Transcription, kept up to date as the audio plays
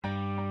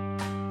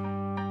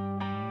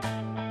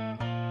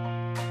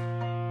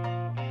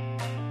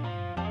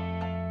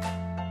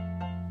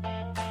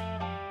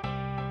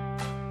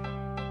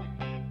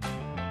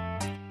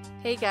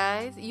Hey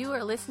guys, you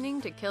are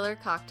listening to Killer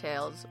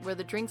Cocktails, where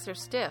the drinks are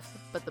stiff,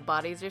 but the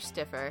bodies are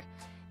stiffer.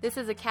 This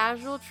is a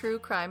casual true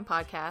crime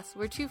podcast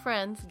where two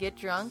friends get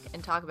drunk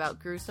and talk about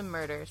gruesome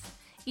murders.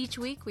 Each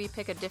week we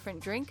pick a different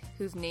drink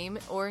whose name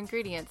or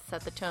ingredients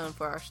set the tone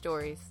for our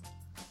stories.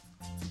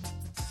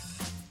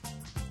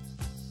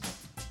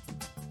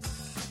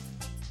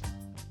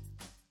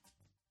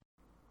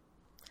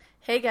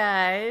 Hey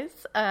guys,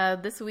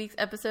 this week's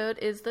episode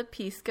is the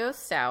Pisco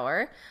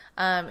Sour.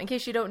 In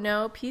case you don't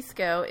know,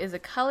 Pisco is a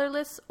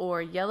colorless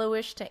or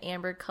yellowish to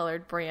amber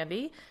colored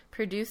brandy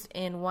produced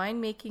in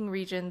winemaking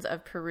regions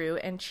of Peru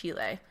and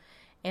Chile.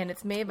 And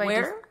it's made by...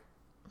 Where?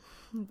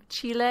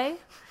 Chile.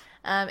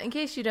 In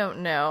case you don't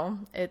know,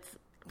 it's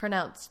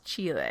pronounced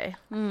Chile,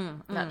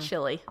 not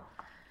Chile.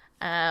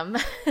 And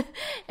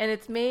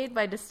it's made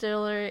by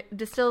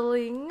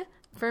distilling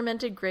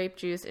fermented grape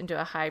juice into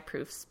a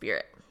high-proof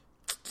spirit.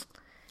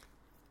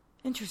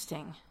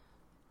 Interesting.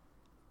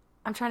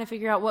 I'm trying to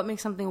figure out what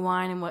makes something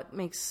wine and what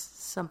makes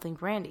something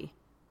brandy.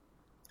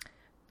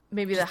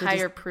 Maybe just the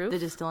higher proof? The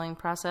distilling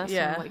process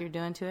and what you're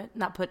doing to it.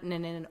 Not putting it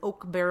in an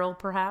oak barrel,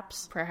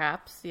 perhaps?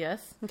 Perhaps,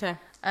 yes. Okay.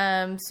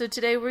 So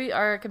today we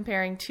are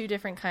comparing two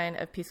different kind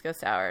of Pisco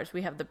Sours.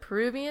 We have the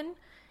Peruvian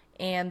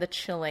and the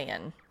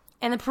Chilean.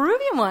 And the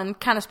Peruvian one,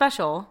 kind of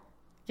special.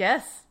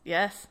 Yes,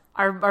 yes.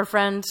 Our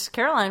friend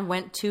Caroline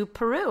went to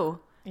Peru.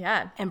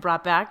 Yeah. And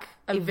brought back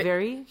a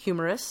very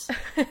humorous...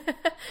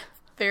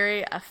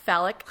 very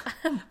phallic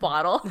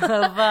bottle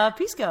of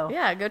Pisco.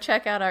 Yeah, go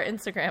check out our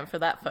Instagram for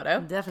that photo.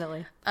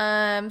 Definitely.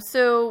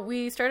 So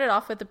we started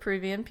off with the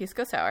Peruvian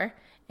Pisco Sour,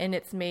 and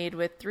it's made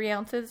with 3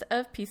 ounces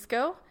of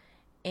Pisco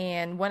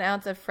and 1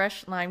 ounce of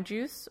fresh lime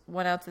juice,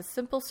 1 ounce of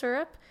simple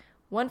syrup,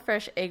 1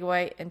 fresh egg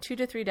white, and 2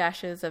 to 3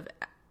 dashes of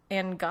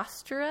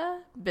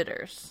Angostura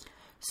bitters.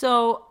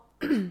 So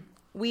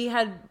we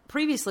had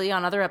previously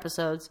on other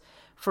episodes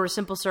for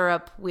simple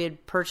syrup, we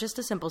had purchased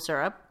a simple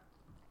syrup.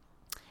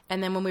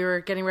 And then when we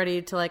were getting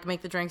ready to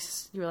make the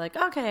drinks, you were like,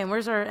 okay, and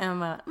where's our,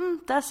 and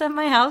that's at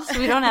my house.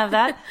 We don't have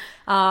that.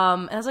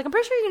 And I was like, I'm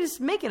pretty sure you can just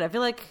make it. I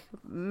feel like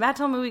Matt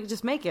told me we could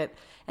just make it.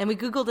 And we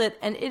Googled it,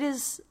 and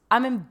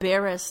I'm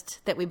embarrassed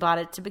that we bought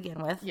it to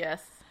begin with.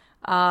 Yes.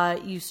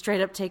 You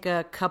straight up take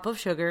a cup of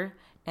sugar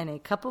and a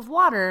cup of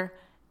water,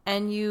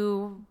 and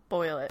you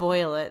boil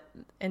it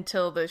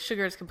until the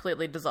sugar is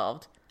completely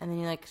dissolved. And then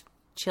you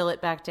chill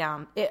it back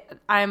down.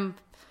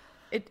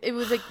 It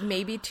was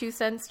maybe 2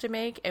 cents to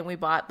make, and we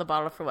bought the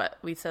bottle for what?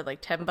 We said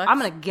 $10? I'm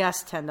going to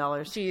guess $10.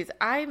 Jeez,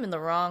 I'm in the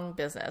wrong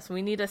business.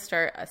 We need to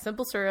start a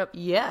simple syrup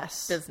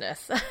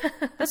business.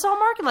 That's all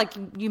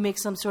marketing. You make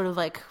some sort of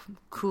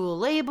cool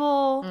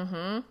label.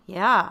 Mm-hmm.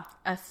 Yeah.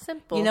 A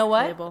simple You know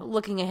what? label.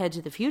 Looking ahead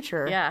to the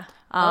future. Yeah.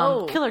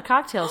 Killer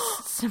Cocktails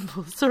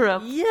simple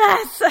syrup.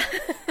 Yes!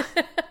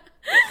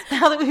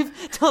 Now that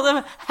we've told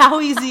them how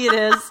easy it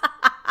is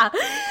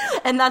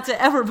and not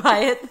to ever buy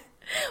it.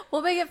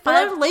 We'll make it $5. But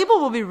our label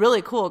will be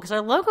really cool because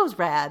our logo's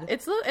rad.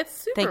 It's super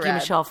Thank you, rad.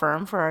 Michelle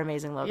Firm, for our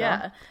amazing logo.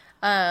 Yeah.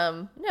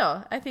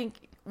 No, I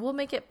think we'll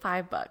make it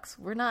 $5.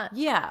 We're not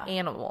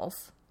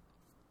animals.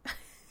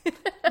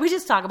 We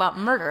just talk about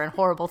murder and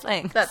horrible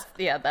things.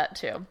 That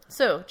too.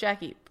 So,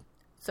 Jackie,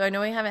 I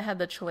know we haven't had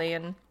the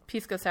Chilean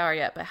Pisco Sour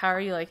yet, but how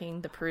are you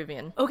liking the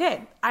Peruvian?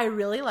 Okay, I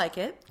really like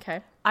it. Okay.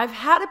 I've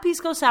had a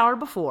Pisco Sour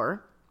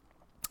before,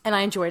 and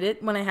I enjoyed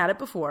it when I had it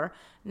before.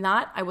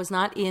 I was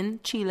not in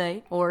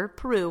Chile or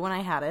Peru when I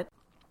had it.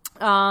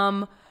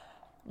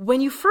 When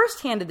you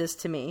first handed this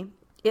to me,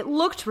 it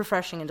looked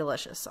refreshing and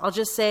delicious. I'll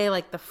just say,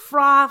 the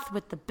froth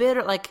with the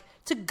bitter,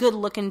 it's a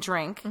good-looking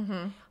drink.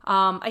 Mm-hmm.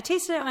 I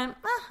tasted it and went,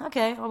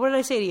 okay, well, what did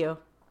I say to you?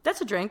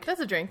 That's a drink. That's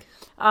a drink.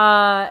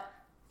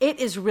 It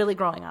is really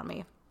growing on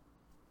me.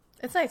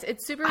 It's nice.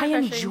 It's super refreshing. I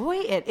enjoy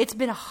it. It's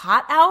been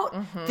hot out.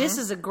 Mm-hmm. This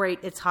is a great,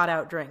 it's hot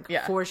out drink,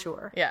 for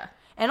sure. Yeah.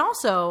 And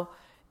also,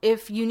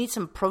 if you need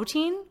some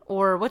protein,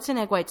 or what's in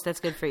egg whites that's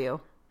good for you?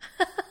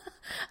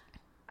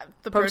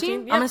 The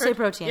protein? Yeah, I'm going to say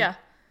protein. Yeah.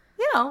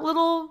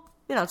 Little,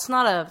 it's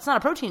not a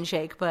protein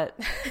shake, but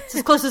it's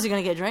as close as you're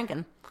going to get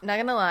drinking. Not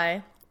going to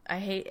lie, I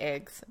hate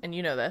eggs, and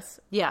you know this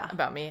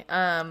about me.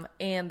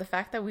 And the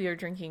fact that we are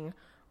drinking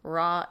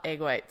raw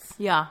egg whites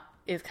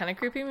is kind of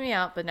creeping me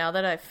out, but now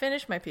that I've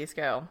finished my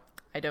Pisco,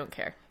 I don't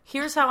care.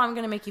 Here's how I'm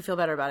going to make you feel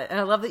better about it, and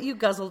I love that you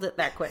guzzled it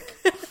that quick.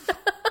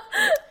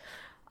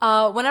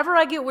 Whenever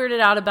I get weirded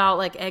out about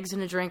eggs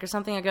in a drink or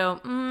something, I go,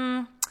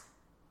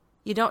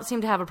 you don't seem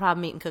to have a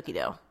problem eating cookie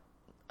dough.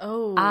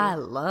 Oh. I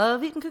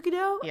love eating cookie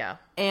dough. Yeah.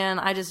 And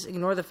I just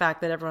ignore the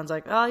fact that everyone's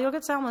like, oh, you'll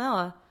get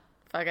salmonella.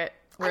 Fuck it.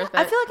 I feel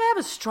like I have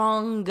a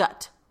strong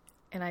gut.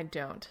 And I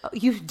don't. Oh,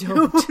 you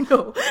don't?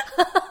 No.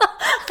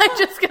 I'm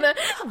just going to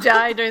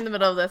die during the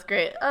middle of this.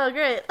 Great. Oh,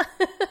 great.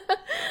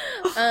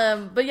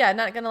 But yeah,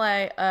 not gonna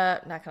lie.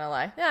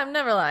 Yeah, I'm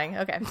never lying.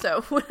 Okay,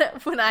 so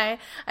when I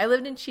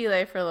lived in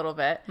Chile for a little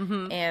bit,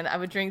 and I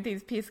would drink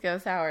these Pisco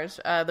Sours,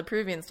 the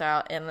Peruvian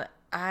style, and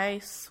I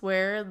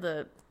swear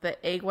the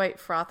egg white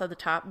froth at the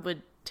top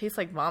would taste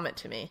like vomit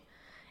to me.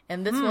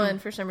 And this one,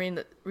 for some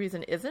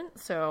reason isn't,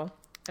 so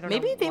I don't know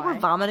Maybe they were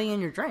vomiting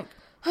in your drink.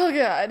 Oh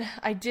god,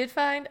 I did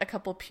find a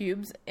couple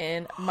pubes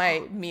in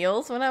my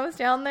meals when I was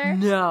down there.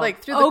 No.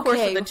 Like through the course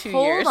of the 2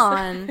 years. Hold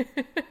on.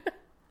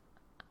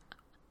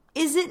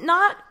 Is it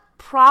not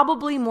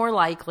probably more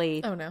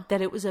likely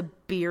that it was a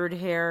beard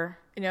hair?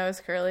 You know, it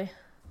was curly.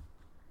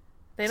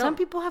 Some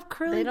people have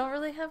curly. They don't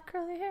really have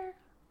curly hair.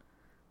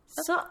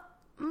 So,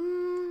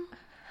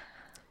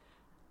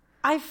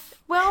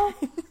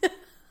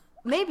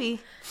 maybe.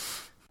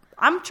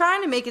 I'm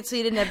trying to make it so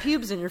you didn't have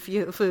pubes in your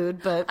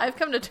food, but I've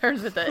come to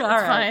terms with it. It's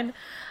right.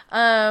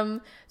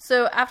 fine.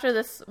 So after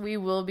this, we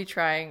will be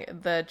trying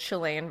the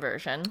Chilean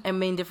version. And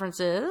main difference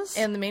is?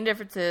 And the main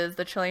difference is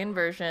the Chilean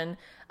version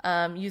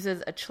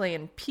uses a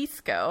Chilean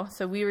Pisco.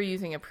 So we were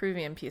using a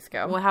Peruvian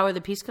Pisco. Well, how are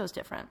the Piscos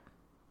different?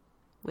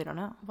 We don't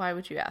know. Why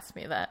would you ask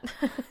me that?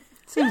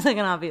 Seems like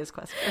an obvious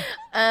question.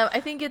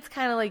 I think it's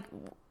kind of like...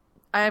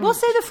 we'll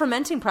say the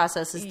fermenting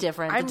process is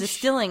different. The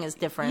distilling is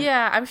different.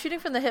 Yeah, I'm shooting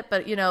from the hip,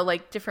 but, you know,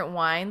 like different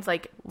wines,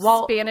 like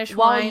Spanish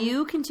wine. While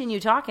you continue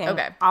talking,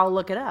 I'll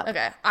look it up.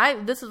 Okay.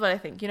 This is what I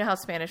think. You know how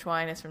Spanish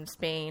wine is from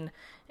Spain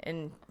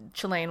and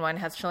Chilean wine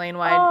has Chilean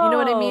wine? Oh. You know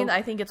what I mean?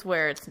 I think it's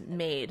where it's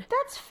made.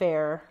 That's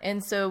fair.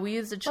 And so we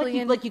used a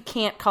Chilean... Like you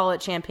can't call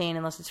it champagne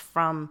unless it's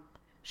from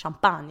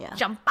Champagne.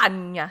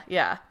 Champagne,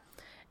 yeah.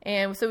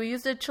 And so we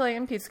used a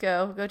Chilean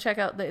Pisco. Go check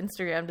out the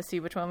Instagram to see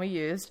which one we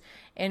used.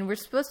 And we're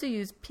supposed to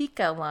use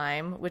Pica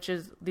lime, which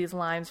is these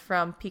limes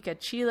from Pica,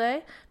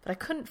 Chile. But I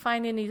couldn't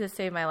find any to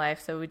save my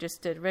life, so we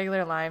just did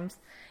regular limes.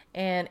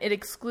 And it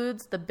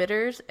excludes the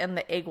bitters and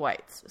the egg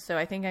whites. So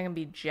I think I'm going to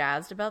be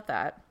jazzed about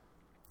that.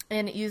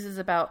 And it uses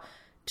about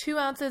 2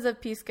 ounces of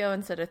Pisco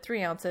instead of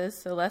 3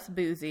 ounces, so less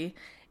boozy.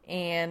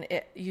 And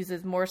it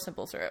uses more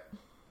simple syrup.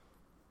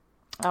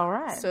 All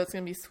right. So it's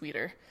going to be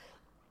sweeter.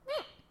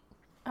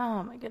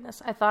 Oh my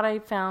goodness. I thought I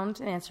found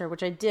an answer,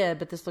 which I did,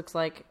 but this looks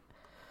like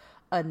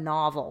a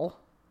novel.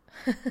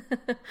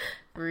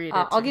 Read it.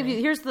 I'll give you,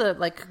 here's the,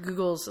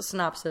 Google's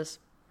synopsis.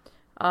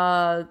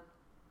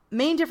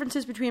 Main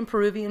differences between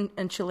Peruvian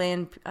and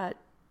Chilean,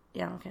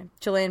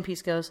 Chilean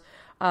Piscos.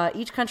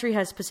 Each country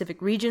has specific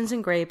regions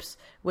and grapes,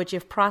 which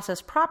if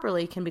processed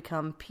properly can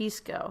become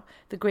Pisco.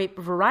 The grape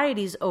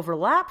varieties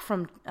overlap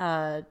from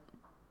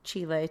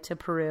Chile to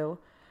Peru,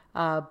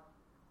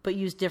 but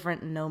use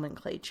different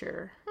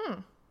nomenclature.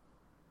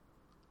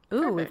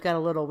 Ooh, Perfect. We've got a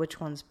little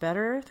which one's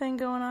better thing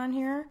going on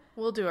here.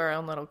 We'll do our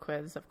own little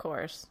quiz, of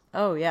course.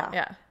 Oh, yeah.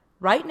 Yeah.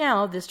 Right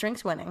now, this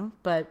drink's winning,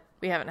 but...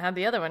 We haven't had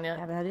the other one yet.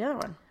 Haven't had the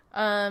other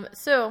one.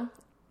 So,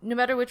 no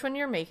matter which one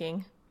you're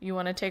making, you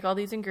want to take all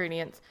these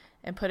ingredients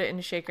and put it in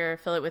a shaker,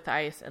 fill it with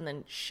ice, and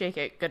then shake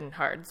it good and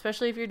hard,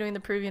 especially if you're doing the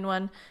Peruvian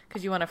one,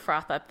 because you want to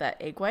froth up that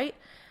egg white.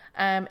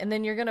 And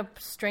then you're going to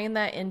strain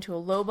that into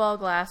a lowball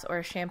glass or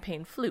a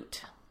champagne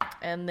flute.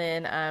 And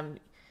then...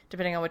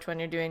 depending on which one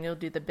you're doing, you'll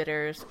do the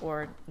bitters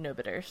or no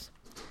bitters.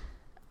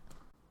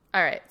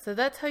 All right, so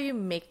that's how you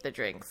make the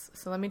drinks.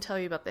 So let me tell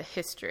you about the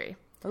history.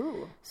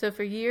 Ooh. So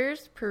for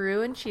years,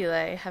 Peru and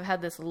Chile have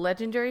had this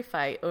legendary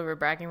fight over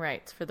bragging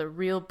rights for the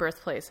real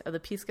birthplace of the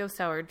Pisco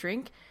sour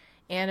drink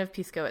and of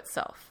Pisco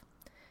itself.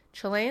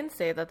 Chileans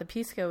say that the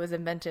Pisco was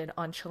invented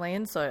on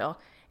Chilean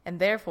soil and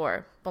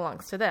therefore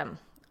belongs to them.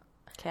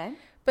 Okay.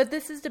 But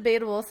this is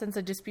debatable since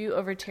a dispute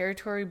over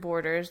territory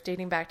borders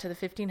dating back to the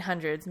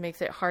 1500s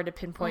makes it hard to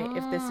pinpoint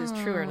if this is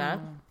true or not.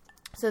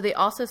 So they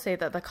also say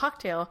that the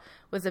cocktail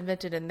was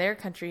invented in their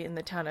country in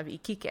the town of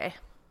Iquique.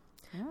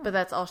 Oh. But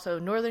that's also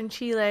northern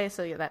Chile,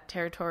 so yeah, that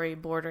territory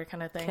border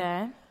kind of thing.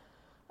 Okay.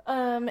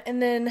 And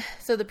then,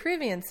 so the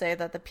Peruvians say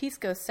that the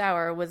Pisco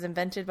Sour was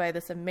invented by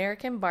this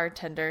American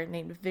bartender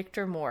named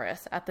Victor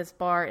Morris at this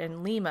bar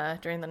in Lima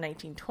during the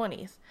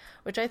 1920s,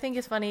 which I think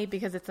is funny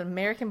because it's an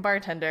American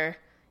bartender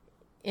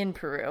in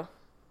Peru.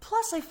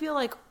 Plus, I feel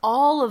like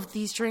all of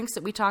these drinks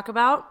that we talk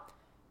about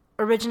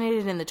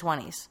originated in the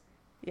 20s.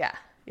 Yeah.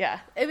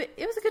 It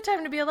was a good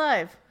time to be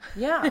alive.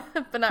 Yeah.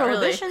 But not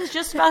Prohibition's really.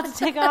 just about to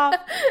take off.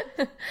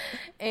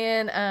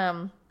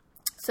 And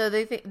so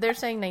they're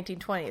saying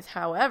 1920s.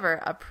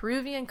 However, a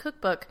Peruvian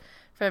cookbook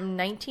from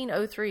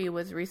 1903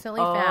 was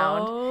recently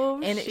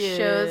found, and it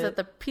shows that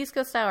the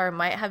Pisco Sour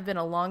might have been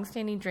a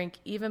long-standing drink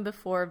even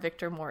before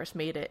Victor Morris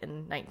made it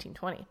in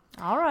 1920.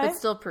 All right. But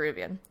still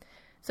Peruvian.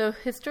 So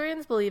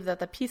historians believe that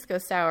the Pisco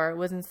Sour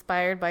was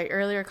inspired by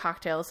earlier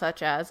cocktails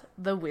such as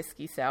the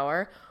Whiskey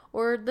Sour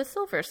or the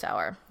Silver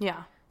Sour.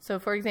 Yeah. So,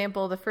 for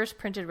example, the first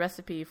printed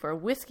recipe for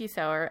Whiskey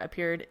Sour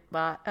appeared in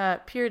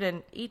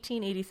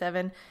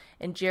 1887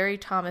 in Jerry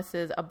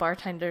Thomas's A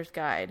Bartender's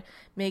Guide,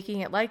 making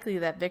it likely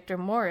that Victor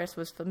Morris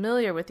was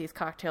familiar with these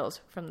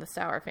cocktails from the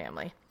Sour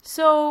family.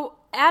 So,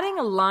 adding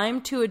a lime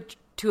to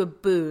a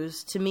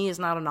booze, to me, is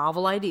not a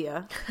novel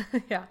idea.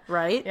 Yeah.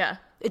 Right? Yeah.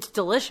 It's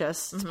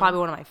delicious. It's probably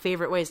one of my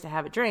favorite ways to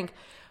have a drink.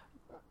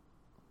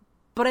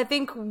 But I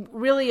think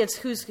really it's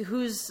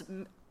who's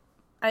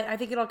I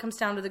think it all comes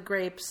down to the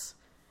grapes.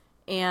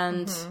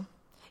 And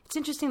it's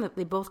interesting that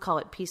they both call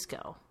it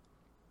Pisco.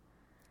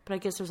 But I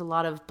guess there's a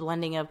lot of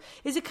blending of...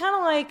 Is it kind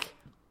of like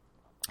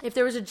if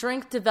there was a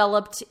drink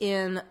developed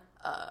in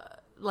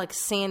like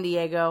San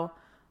Diego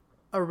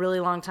a really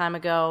long time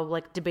ago,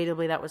 like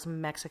debatably that was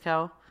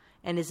Mexico.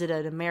 And is it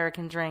an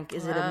American drink?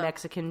 Is it a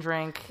Mexican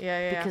drink?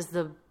 Yeah. Because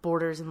the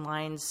borders and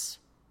lines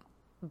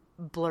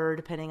blur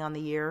depending on the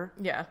year.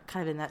 Yeah.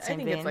 Kind of in that same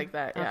vein. I think it's like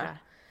that, yeah. Okay.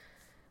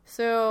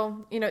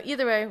 So,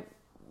 either way,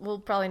 we'll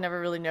probably never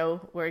really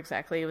know where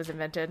exactly it was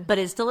invented. But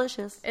it's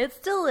delicious. It's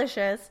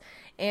delicious.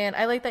 And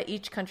I like that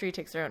each country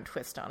takes their own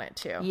twist on it,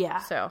 too. Yeah.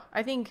 So,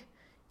 I think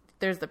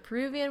there's the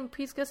Peruvian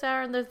Pisco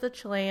Sour and there's the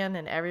Chilean,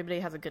 and everybody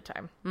has a good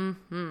time.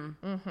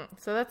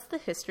 So, that's the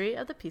history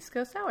of the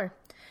Pisco Sour.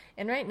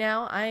 And right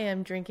now, I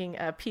am drinking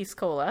a Peace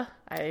Cola.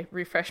 I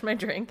refreshed my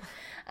drink.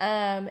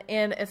 And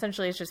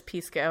essentially, it's just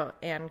Pisco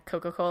and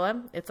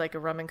Coca-Cola. It's like a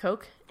rum and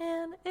Coke,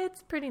 and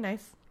it's pretty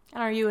nice.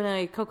 And are you in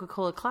a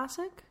Coca-Cola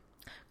Classic?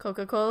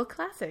 Coca-Cola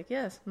Classic,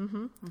 yes.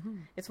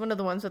 It's one of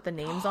the ones with the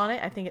names on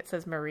it. I think it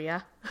says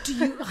Maria.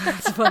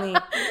 That's funny.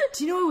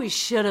 Do you know what we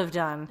should have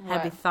done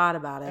had we thought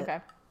about it? Okay.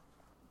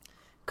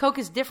 Coke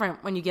is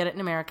different when you get it in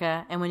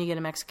America and when you get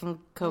a Mexican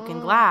Coke in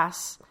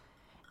glass.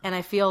 And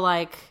I feel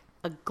like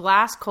a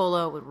glass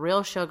cola with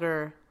real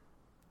sugar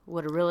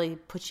would really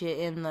put you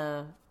in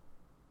the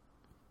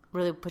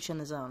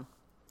zone.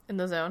 In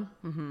the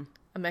zone?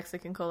 A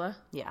Mexican cola?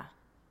 Yeah.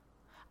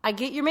 I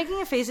get you're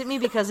making a face at me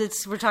because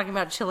we're talking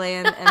about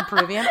Chilean and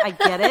Peruvian. I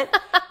get it.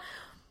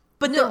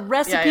 But the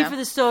recipe for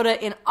the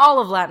soda in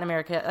all of Latin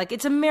America, like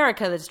it's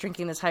America that's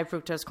drinking this high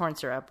fructose corn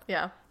syrup.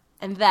 Yeah.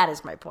 And that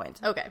is my point.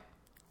 Okay.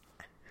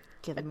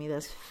 Giving me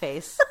this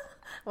face.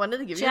 Wanted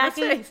to give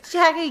Jackie, you this face.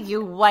 Jackie,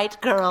 you white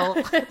girl.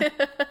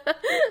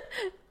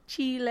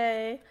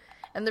 Chile.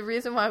 And the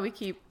reason why we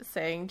keep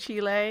saying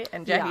Chile,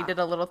 and Jackie did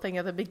a little thing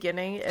at the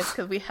beginning, is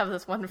because we have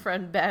this one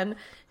friend, Ben,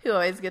 who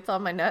always gets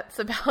on my nuts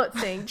about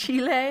saying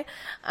Chile.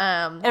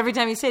 Every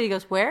time you say it, he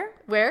goes, where?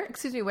 Where?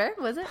 Excuse me, where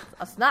was it?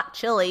 It's not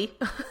Chile.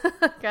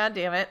 God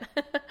damn it.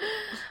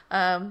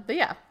 But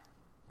yeah,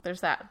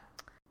 there's that.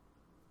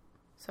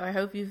 So I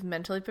hope you've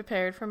mentally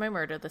prepared for my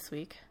murder this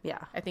week. Yeah.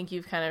 I think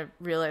you've kind of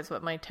realized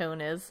what my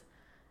tone is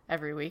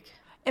every week.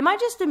 Am I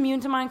just immune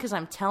to mine because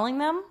I'm telling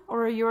them,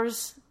 or are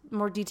yours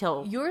more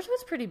detailed? Yours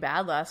was pretty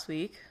bad last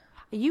week.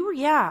 You were,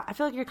 yeah. I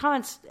feel like your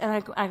comments, and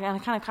I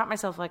kind of caught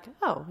myself like,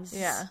 oh, is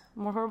this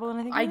more horrible than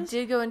I think it is?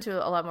 Did go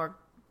into a lot more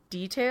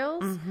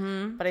details,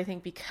 but I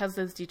think because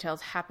those details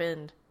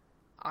happened,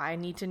 I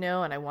need to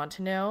know and I want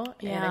to know,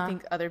 and I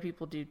think other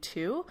people do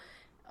too.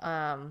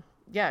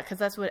 Because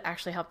that's what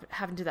actually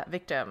happened to that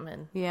victim,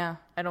 and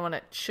I don't want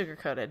it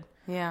sugar-coated.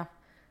 Yeah.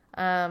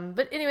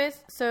 But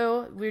anyways,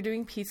 so we're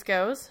doing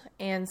Piscos,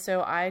 and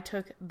so I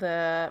took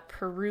the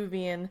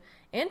Peruvian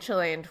and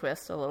Chilean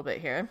twist a little bit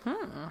here.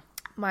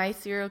 My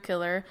serial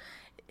killer,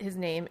 his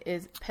name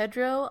is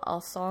Pedro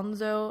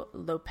Alfonso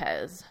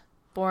Lopez,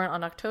 born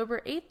on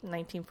October 8th,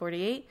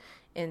 1948,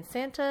 in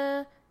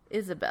Santa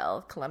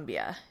Isabel,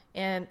 Colombia.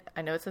 And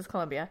I know it says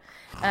Colombia.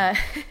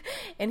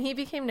 And he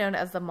became known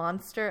as the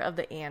Monster of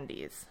the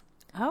Andes.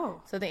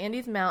 Oh. So the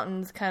Andes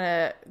Mountains kind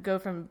of go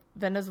from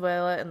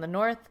Venezuela in the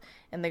north,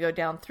 and they go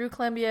down through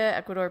Colombia,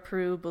 Ecuador,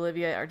 Peru,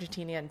 Bolivia,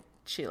 Argentina, and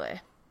Chile.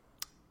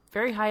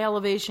 Very high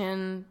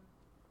elevation,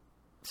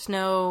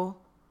 snow.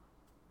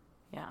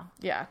 Yeah.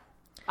 Yeah.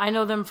 I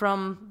know them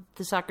from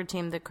the soccer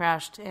team that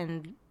crashed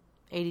and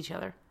ate each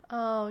other.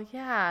 Oh,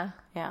 yeah.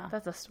 Yeah.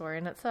 That's a story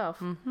in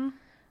itself.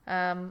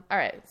 All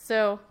right.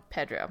 So,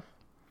 Pedro.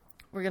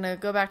 We're going to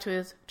go back to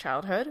his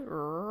childhood.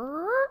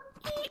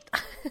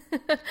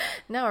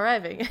 Now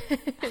arriving.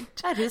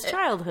 At his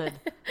childhood.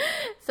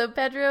 So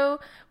Pedro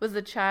was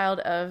the child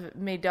of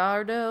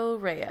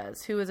Medardo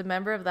Reyes, who was a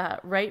member of the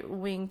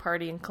right-wing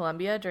party in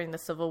Colombia during the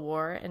Civil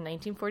War in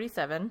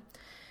 1947.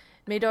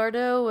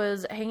 Medardo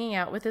was hanging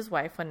out with his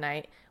wife one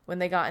night when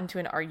they got into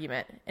an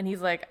argument. And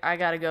he's like, I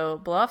gotta go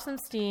blow off some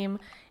steam.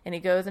 And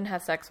he goes and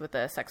has sex with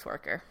a sex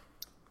worker.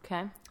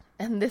 Okay.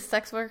 And this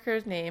sex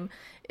worker's name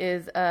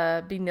is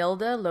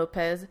Benilda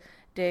Lopez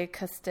de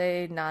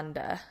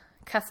Castananda,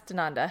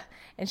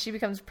 and she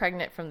becomes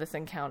pregnant from this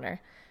encounter.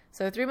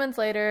 So 3 months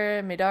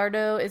later,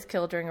 Medardo is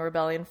killed during a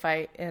rebellion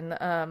fight in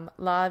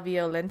La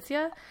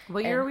Violencia.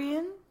 What year are we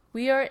in?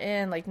 We are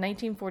in like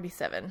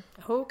 1947.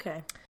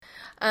 Okay.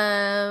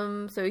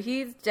 So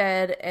he's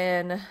dead,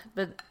 and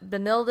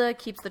Benilda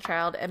keeps the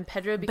child, and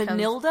Pedro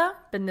becomes...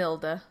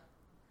 Benilda.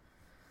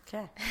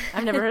 Okay.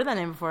 I've never heard that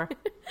name before.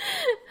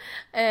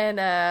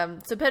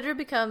 And so Pedro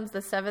becomes the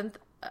 7th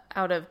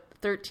out of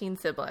 13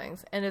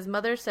 siblings, and his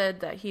mother said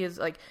that he's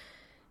a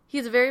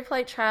very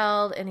polite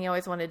child, and he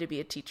always wanted to be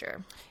a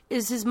teacher.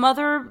 Is his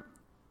mother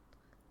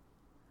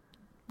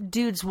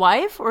dude's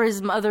wife, or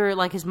his mother,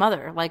 like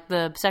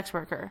the sex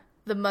worker?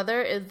 The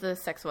mother is the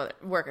sex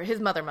worker, his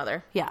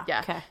mother. Yeah.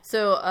 Okay.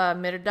 So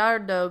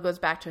Medardo goes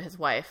back to his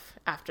wife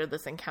after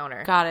this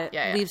encounter. Got it.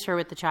 Yeah. Leaves her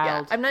with the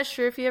child. Yeah. I'm not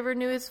sure if he ever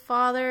knew his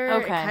father.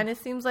 Okay. It kind of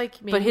seems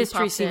like maybe but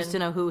history seems in. to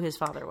know who his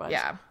father was.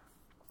 Yeah.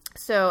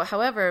 So,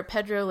 however,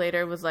 Pedro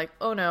later was like,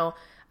 oh no,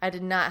 I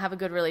did not have a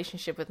good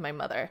relationship with my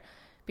mother.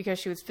 because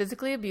she was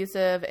physically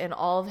abusive, and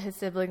all of his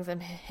siblings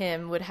and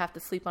him would have to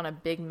sleep on a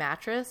big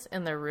mattress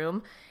in their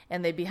room,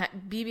 and they'd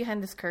be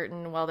behind this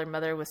curtain while their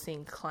mother was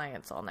seeing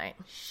clients all night.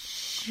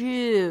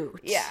 Shoot.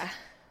 Yeah.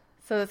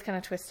 So that's kind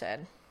of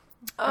twisted.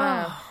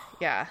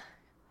 Yeah.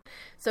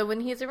 So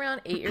when he's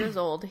around 8 years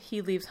old,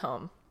 he leaves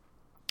home.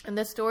 And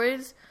the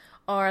stories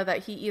are that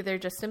he either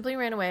just simply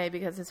ran away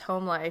because his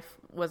home life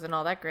wasn't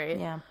all that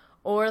great,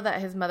 or that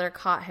his mother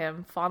caught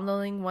him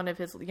fondling one of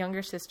his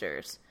younger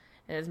sisters.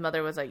 And his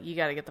mother was like, you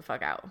got to get the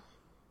fuck out.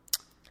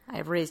 I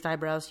have raised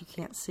eyebrows you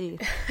can't see.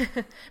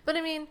 But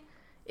I mean,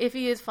 if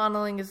he is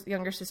fondling his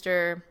younger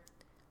sister,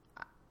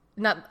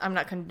 I'm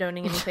not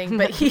condoning anything,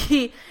 but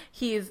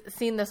he's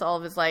seen this all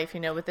of his life,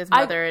 with his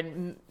mother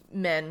and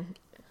men.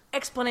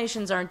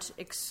 Explanations aren't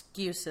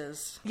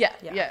excuses.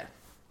 Yeah.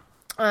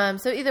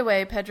 So either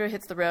way, Pedro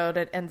hits the road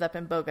and ends up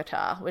in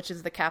Bogota, which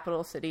is the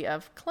capital city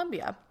of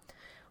Colombia,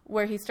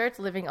 where he starts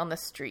living on the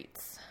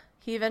streets.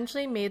 He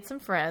eventually made some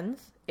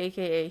friends,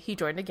 aka he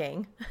joined a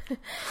gang,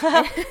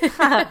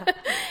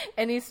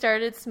 and he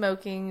started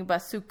smoking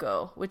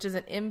bazuco, which is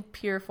an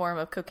impure form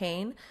of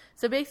cocaine.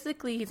 So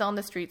basically, he's on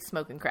the streets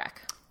smoking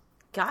crack.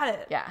 Got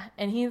it. Yeah,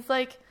 and he's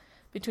like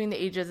between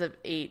the ages of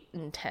 8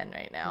 and 10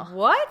 right now.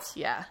 What?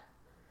 Yeah.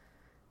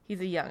 He's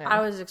a young'un.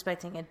 I was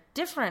expecting a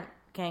different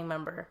gang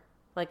member,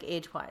 like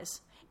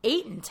age-wise.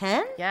 8 and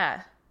 10?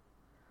 Yeah.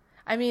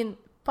 I mean,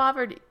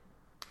 poverty.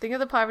 Think of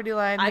the poverty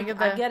line. I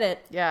get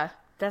it. Yeah.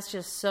 That's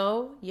just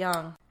so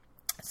young.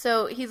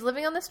 So he's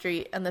living on the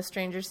street, and the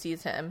stranger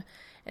sees him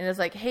and is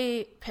like,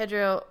 hey,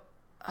 Pedro,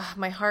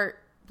 my heart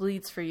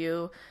bleeds for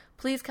you.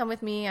 Please come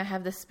with me. I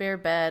have this spare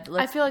bed.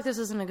 I feel like this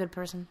isn't a good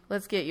person.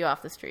 Let's get you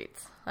off the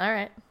streets. All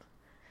right.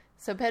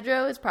 So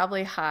Pedro is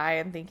probably high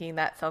and thinking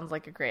that sounds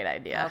like a great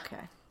idea.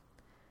 Okay.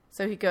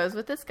 So he goes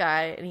with this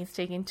guy, and he's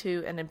taken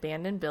to an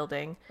abandoned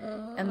building,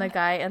 and the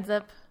guy ends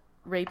up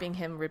raping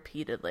him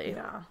repeatedly.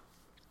 Yeah.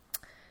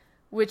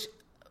 Which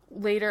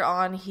later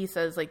on he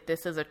says, like,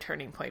 this is a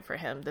turning point for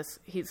him.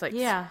 He's like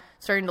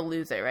starting to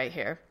lose it right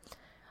here.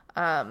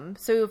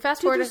 So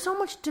fast forward. There's so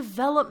much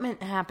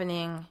development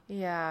happening.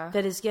 Yeah.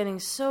 That is getting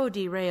so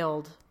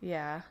derailed.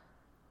 Yeah.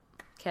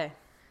 Okay.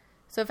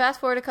 So fast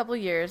forward a couple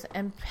years,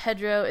 and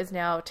Pedro is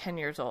now 10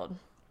 years old.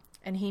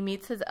 And he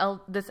meets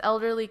this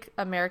elderly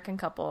American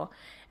couple,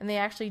 and they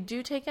actually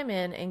do take him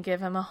in and give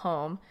him a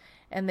home,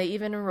 and they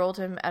even enrolled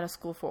him at a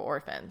school for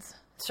orphans.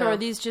 So are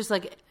these just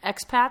like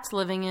expats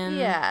living in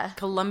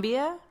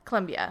Colombia?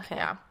 Colombia, okay.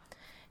 Yeah.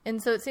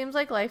 And so it seems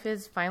like life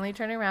is finally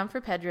turning around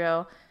for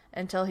Pedro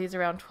until he's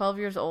around 12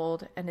 years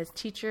old, and his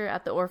teacher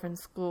at the orphan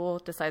school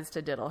decides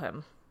to diddle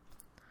him.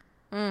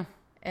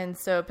 And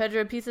so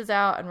Pedro pieces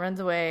out and runs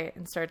away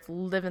and starts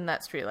living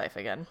that street life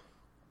again.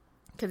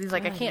 Because he's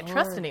like, I can't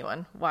trust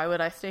anyone. Why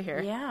would I stay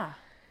here? Yeah.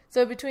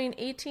 So between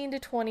 18 to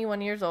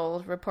 21 years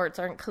old, reports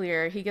aren't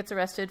clear, he gets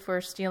arrested for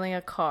stealing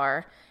a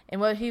car.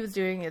 And what he was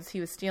doing is he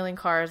was stealing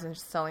cars and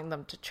selling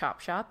them to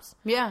chop shops.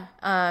 Yeah.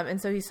 And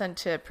so he's sent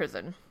to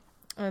prison.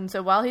 And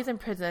so while he's in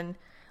prison,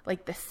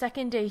 like the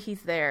second day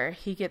he's there,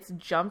 he gets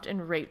jumped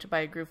and raped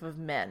by a group of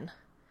men.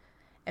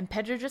 And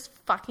Pedro just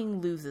fucking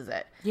loses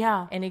it.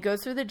 Yeah. And he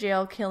goes through the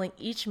jail, killing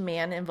each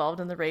man involved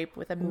in the rape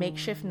with a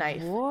makeshift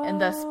knife.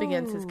 And thus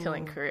begins his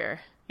killing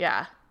career.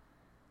 Yeah.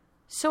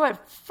 So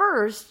at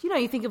first,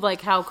 you think of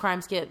like how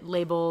crimes get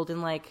labeled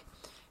and like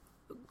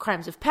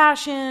crimes of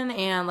passion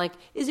and like,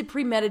 is it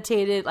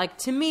premeditated? Like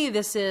to me,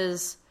 that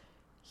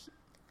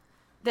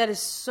is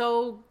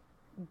so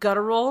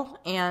guttural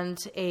and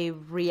a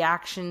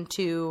reaction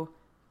to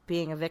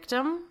being a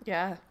victim.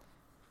 Yeah.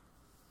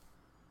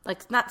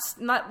 Like not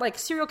like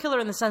serial killer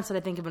in the sense that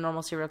I think of a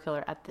normal serial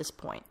killer at this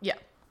point. Yeah.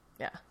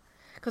 Yeah.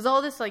 Because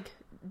all this like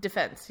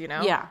defense,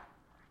 Yeah.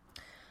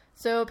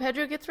 So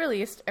Pedro gets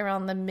released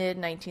around the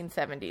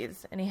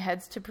mid-1970s, and he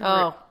heads to Peru.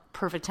 Oh,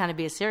 perfect time to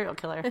be a serial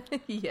killer.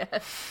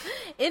 Yes.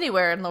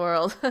 Anywhere in the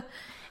world.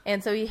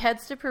 And so he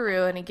heads to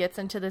Peru, and he gets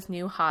into this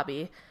new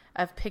hobby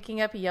of picking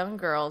up young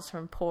girls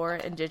from poor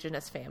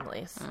indigenous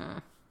families.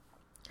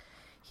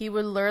 He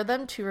would lure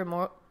them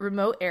to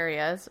remote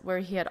areas where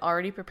he had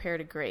already prepared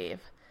a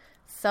grave.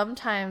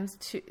 Sometimes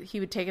he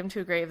would take them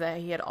to a grave that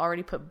he had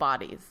already put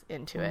bodies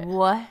into it.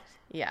 What?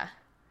 Yeah.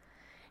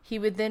 He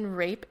would then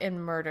rape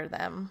and murder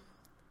them.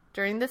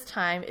 During this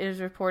time, it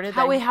is reported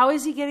that... how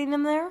is he getting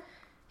them there?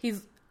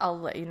 I'll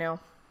let you know.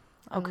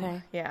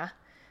 Okay. Yeah.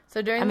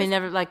 So during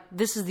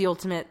this is the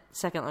ultimate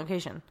second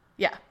location.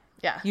 Yeah.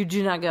 Yeah. You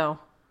do not go.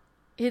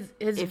 If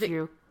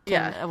you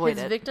can avoid it.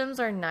 His victims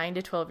are 9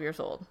 to 12 years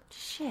old.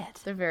 Shit.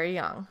 They're very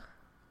young.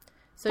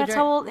 So that's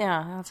how old...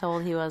 Yeah, that's how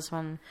old he was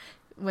when...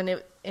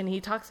 And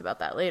he talks about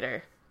that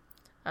later.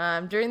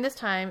 During this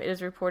time, it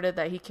is reported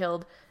that he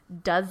killed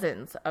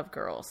dozens of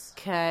girls.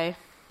 Okay.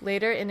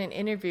 Later, in an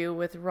interview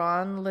with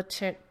Ron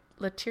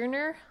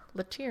Latirner,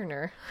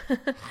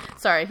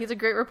 sorry, he's a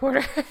great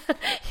reporter.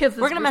 We're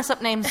going to mess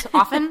up names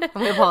often, and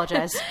we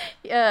apologize.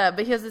 Yeah,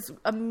 but he has this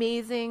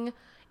amazing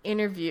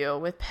interview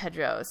with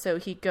Pedro. So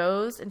he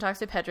goes and talks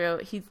to Pedro.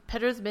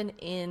 Pedro's been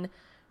in,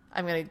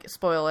 I'm going to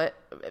spoil it,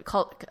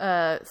 called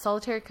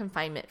solitary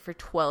confinement for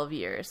 12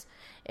 years.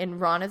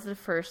 And Ron is the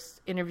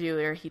first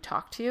interviewer he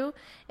talked to.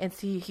 And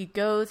so he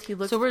goes, he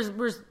looks. So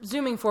we're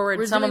zooming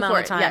forward some amount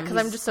of time. Yeah, because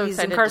I'm just so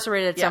excited. He's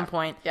incarcerated at some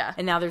point. Yeah.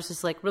 And now there's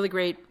this like really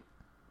great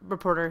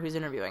reporter who's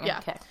interviewing him. Yeah.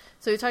 Okay.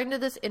 So he's talking to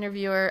this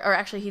interviewer, or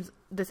actually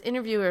this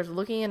interviewer is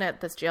looking in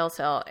at this jail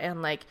cell,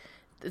 and like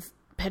this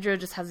Pedro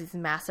just has these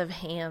massive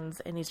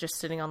hands, and he's just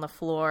sitting on the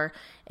floor,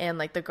 and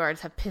like the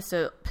guards have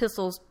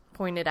pistols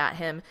pointed at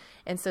him,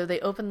 and so they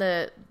open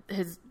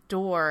his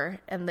door,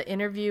 and the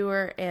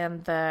interviewer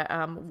and the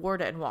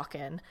warden walk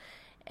in,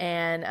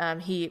 and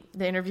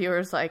the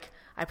interviewer's like,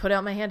 I put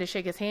out my hand to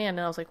shake his hand,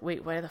 and I was like,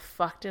 wait, why the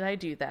fuck did I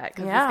do that?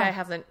 Because this guy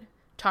hasn't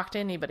talked to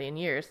anybody in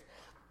years.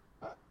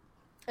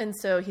 And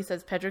so he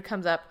says Pedro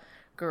comes up,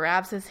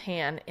 grabs his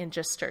hand, and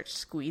just starts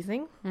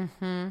squeezing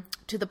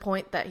to the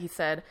point that he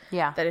said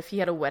that if he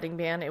had a wedding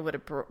band, it would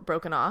have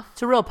broken off.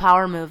 It's a real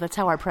power move. That's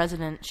how our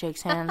president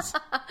shakes hands.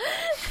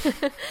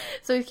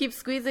 So he keeps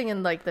squeezing,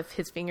 and like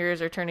his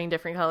fingers are turning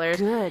different colors.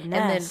 Goodness. And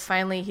then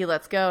finally he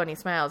lets go and he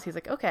smiles. He's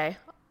like, okay,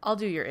 I'll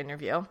do your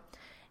interview.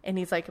 And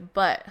he's like,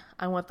 but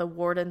I want the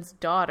warden's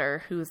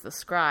daughter, who's the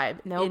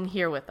scribe, in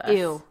here with us.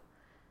 Ew.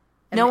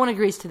 And no one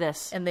agrees to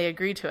this. And they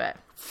agree to it.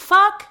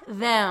 Fuck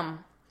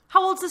them.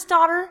 How old's this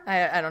daughter?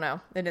 I don't know.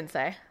 They didn't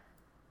say.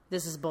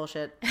 This is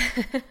bullshit.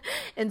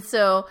 And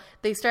so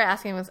they start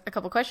asking him a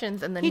couple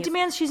questions, and then he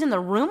demands she's in the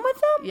room with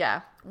them?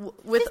 Yeah.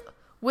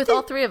 With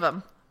all three of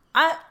them.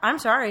 I'm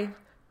sorry.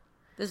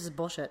 This is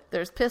bullshit.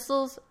 There's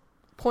pistols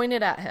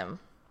pointed at him.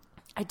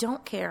 I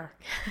don't care.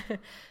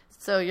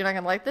 So you're not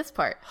going to like this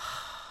part.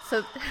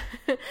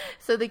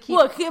 So they keep...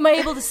 Look, am I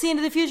able to see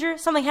into the future?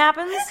 Something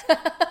happens?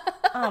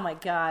 Oh my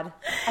God.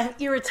 I'm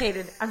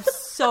irritated. I'm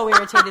so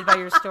irritated by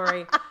your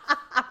story.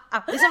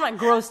 At least I'm not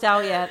grossed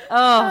out yet.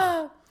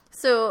 Oh.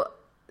 So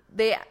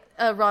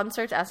Ron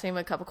starts asking him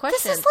a couple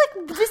questions.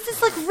 This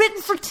is like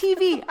written for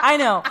TV. I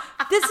know.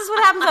 This is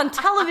what happens on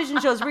television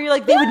shows where you're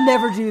like, they would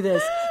never do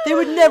this. They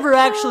would never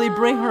actually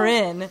bring her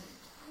in.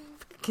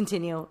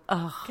 Continue.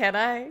 Oh. Can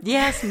I?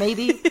 Yes,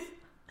 maybe.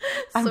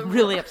 I'm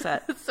really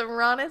upset. So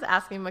Ron is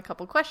asking him a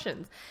couple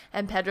questions,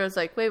 and Pedro's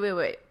like,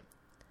 wait.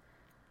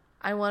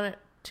 I want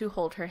to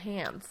hold her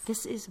hands.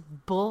 This is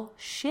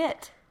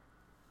bullshit.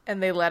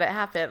 And they let it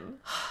happen.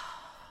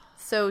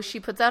 So she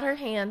puts out her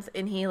hands,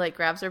 and he like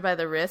grabs her by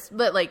the wrist,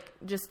 but like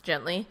just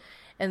gently,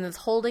 and is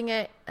holding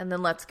it, and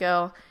then lets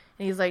go.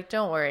 And he's like,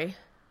 don't worry.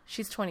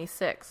 She's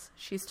 26.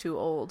 She's too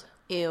old.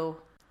 Ew.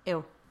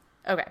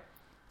 Okay.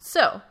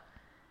 So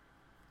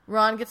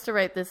Ron gets to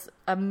write this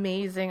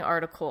amazing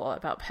article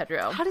about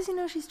Pedro. How does he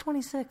know she's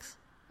 26?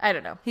 I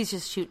don't know. He's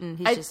just shooting.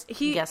 He's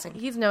guessing.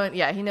 He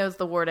knows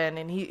the warden,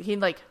 and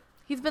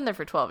he's been there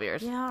for 12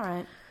 years. Yeah, all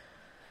right.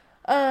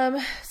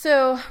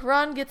 So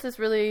Ron gets this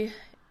really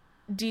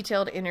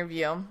detailed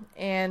interview,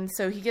 and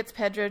so he gets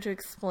Pedro to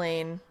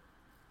explain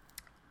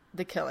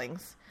the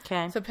killings.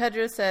 Okay. So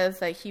Pedro says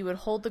that he would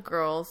hold the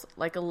girls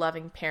like a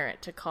loving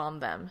parent to calm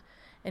them.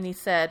 And he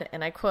said,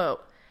 and I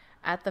quote,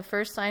 "At the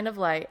first sign of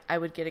light, I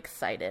would get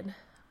excited.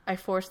 I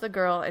forced the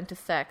girl into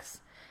sex,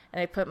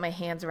 and I put my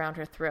hands around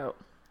her throat.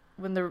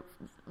 When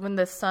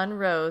the sun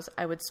rose,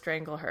 I would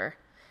strangle her.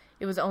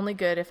 It was only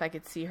good if I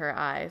could see her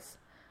eyes.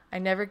 I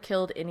never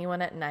killed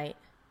anyone at night.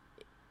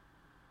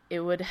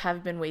 It would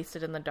have been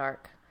wasted in the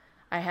dark.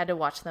 I had to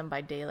watch them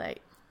by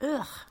daylight."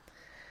 Ugh.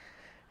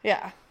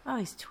 Yeah. Oh,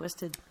 he's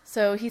twisted.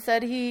 So he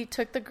said it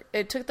took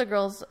the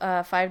girls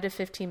 5 to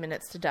 15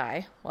 minutes to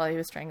die while he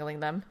was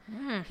strangling them.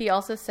 Mm. He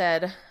also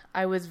said,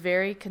 "I was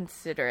very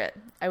considerate.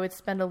 I would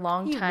spend a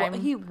long time..."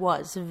 He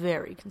was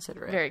very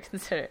considerate. Very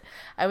considerate.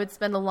 "I would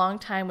spend a long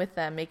time with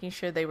them, making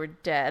sure they were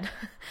dead.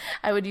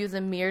 I would use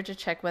a mirror to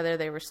check whether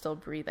they were still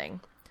breathing.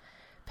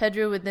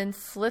 Pedro would then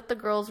slit the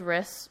girl's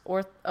wrists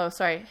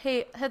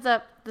hey, heads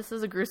up, this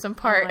is a gruesome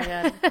part." Oh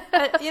my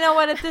God. You know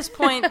what? At this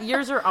point,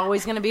 yours are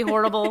always going to be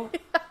horrible.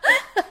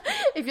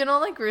 If you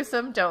don't like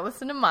gruesome, don't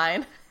listen to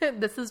mine.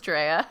 This is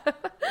Drea.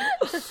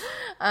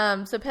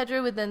 So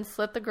Pedro would then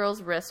slit the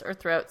girl's wrists or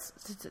throats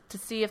to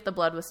see if the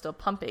blood was still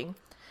pumping.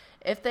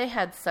 If they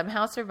had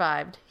somehow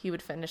survived, he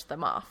would finish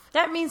them off.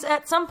 That means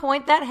at some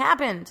point that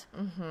happened.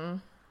 Mm-hmm.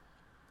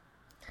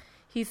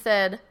 He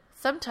said,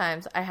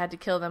 "Sometimes I had to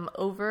kill them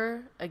all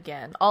over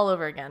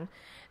again.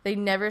 They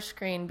never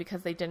screamed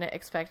because they didn't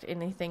expect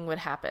anything would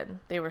happen.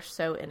 They were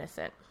so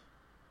innocent."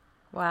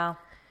 Wow.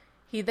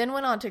 He then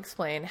went on to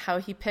explain how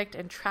he picked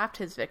and trapped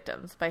his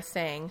victims by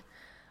saying,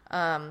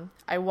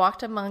 "I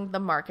walked among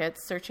the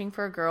markets searching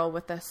for a girl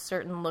with a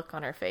certain look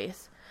on her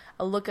face,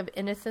 a look of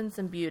innocence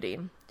and beauty.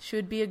 She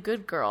would be a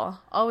good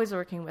girl, always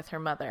working with her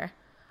mother.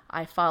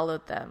 I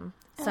followed them,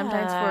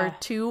 sometimes for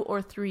 2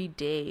 or 3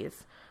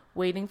 days,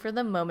 waiting for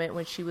the moment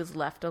when she was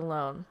left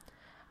alone.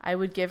 I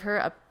would give her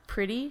a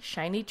pretty,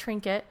 shiny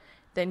trinket,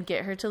 then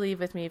get her to leave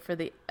with me for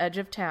the edge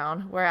of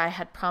town, where I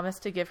had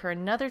promised to give her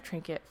another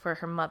trinket for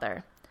her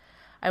mother.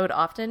 I would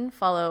often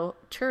follow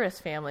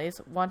tourist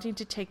families wanting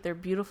to take their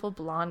beautiful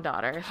blonde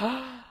daughters,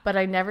 but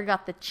I never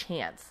got the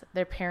chance.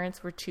 Their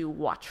parents were too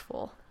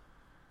watchful."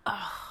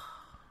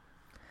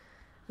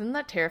 Isn't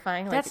that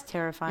terrifying? Like, That's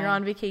terrifying. You're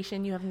on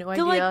vacation. You have no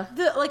idea.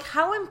 Like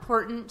how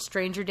important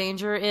stranger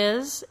danger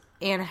is,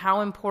 and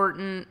how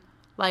important,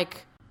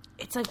 like,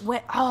 it's like,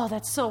 what? Oh,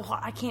 that's so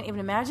hard. I can't even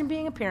imagine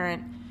being a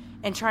parent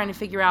and trying to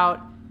figure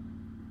out,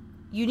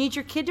 you need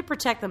your kid to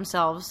protect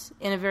themselves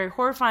in a very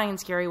horrifying and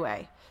scary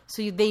way.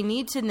 So they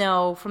need to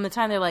know from the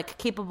time they're, like,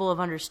 capable of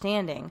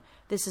understanding,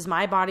 this is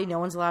my body, no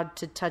one's allowed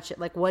to touch it.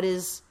 Like, what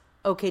is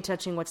okay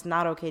touching, what's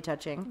not okay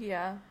touching.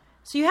 Yeah.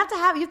 So you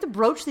have to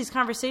broach these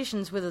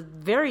conversations with a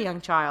very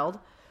young child.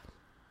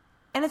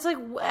 And it's like,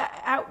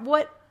 at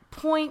what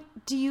point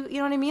do you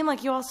know what I mean?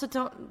 Like, you also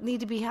don't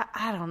need to be,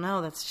 I don't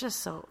know, that's just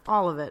so,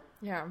 all of it.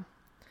 Yeah.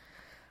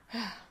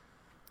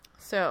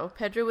 So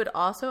Pedro would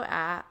also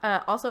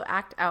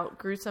act out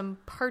gruesome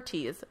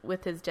parties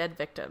with his dead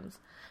victims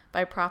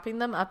by propping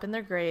them up in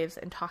their graves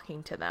and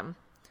talking to them.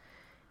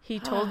 He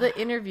told the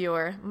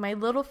interviewer, "My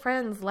little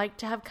friends like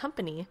to have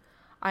company.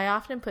 I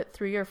often put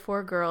 3 or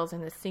 4 girls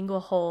in a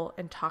single hole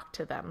and talk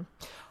to them."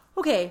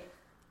 Okay,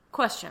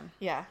 question.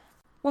 Yeah.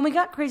 When we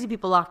got crazy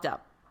people locked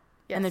up,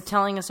 Yes. and they're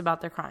telling us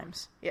about their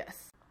crimes,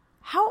 Yes.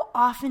 how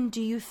often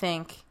do you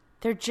think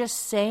they're just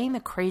saying the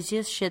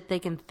craziest shit they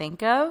can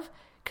think of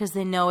because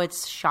they know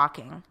it's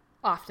shocking?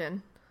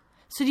 Often.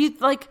 So do you,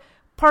 like,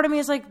 part of me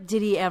is like,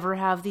 did he ever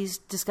have these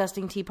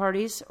disgusting tea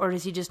parties, or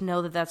does he just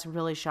know that that's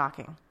really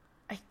shocking?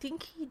 I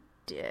think he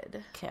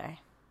did. Okay.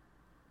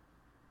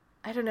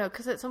 I don't know,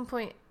 because at some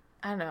point,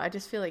 I don't know, I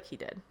just feel like he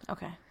did.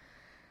 Okay.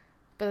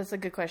 But that's a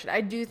good question.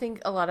 I do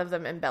think a lot of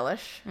them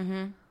embellish,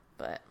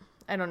 but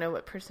I don't know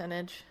what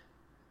percentage.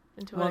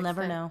 We'll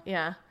never know.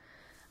 Yeah.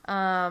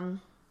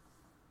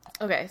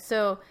 Okay,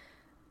 so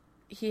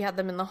he had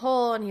them in the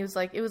hole, and he was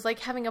like, it was like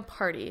having a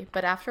party.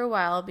 But after a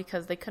while,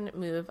 because they couldn't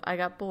move, I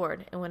got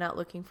bored and went out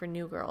looking for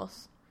new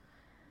girls.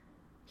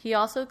 He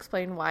also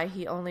explained why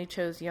he only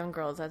chose young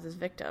girls as his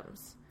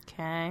victims.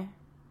 Okay.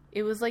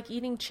 It was like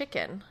eating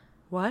chicken.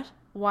 What?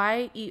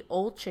 Why eat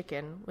old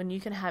chicken when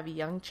you can have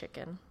young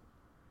chicken?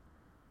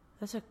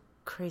 That's a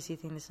crazy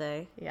thing to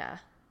say. Yeah.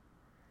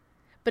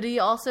 But he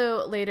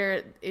also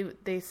later,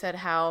 they said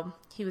how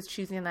he was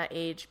choosing that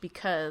age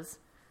because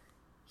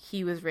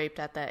he was raped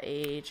at that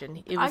age, and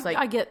it was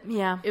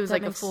it was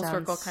like a full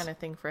circle kind of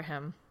thing for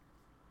him.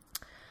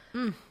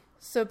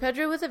 So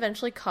Pedro was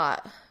eventually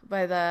caught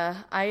by the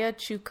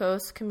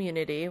Ayachucos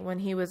community when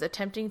he was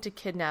attempting to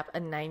kidnap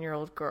a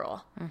 9-year-old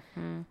girl.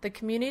 The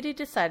community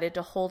decided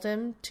to hold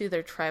him to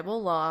their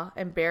tribal law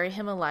and bury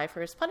him alive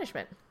for his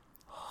punishment.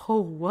 Oh,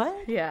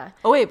 what? Yeah.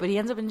 Oh, wait, but he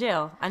ends up in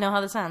jail. I know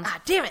how this ends.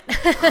 Ah, damn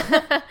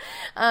it.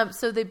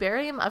 So they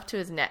bury him up to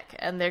his neck,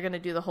 and they're going to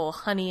do the whole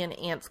honey and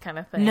ants kind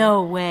of thing.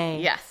 No way.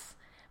 Yes.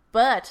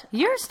 But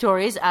your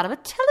story is out of a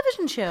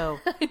television show.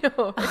 I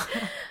know.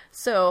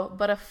 So,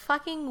 but a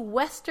fucking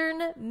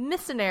Western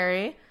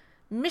missionary.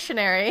 You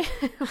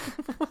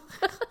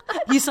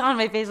saw on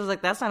my face, I was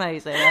like, that's not how you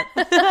say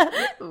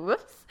that.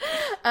 Whoops.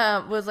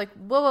 Was like,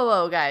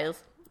 whoa,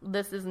 guys.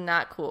 This is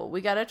not cool.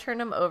 We got to turn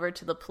him over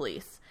to the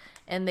police.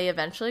 And they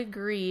eventually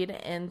agreed,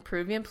 and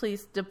Peruvian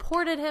police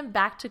deported him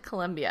back to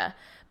Colombia.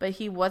 But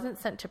he wasn't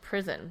sent to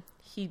prison.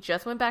 He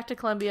just went back to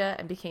Colombia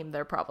and became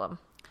their problem.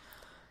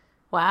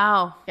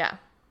 Wow. Yeah.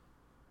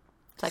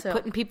 It's like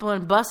putting people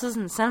in buses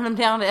and sending them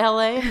down to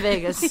LA and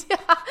Vegas. Yeah.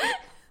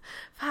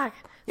 Fuck.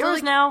 Yours so,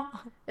 like,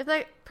 now. If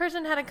that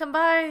person hadn't come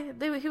by,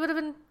 he would have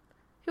been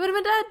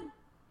dead.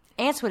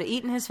 Ants would have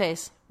eaten his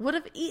face. Would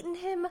have eaten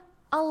him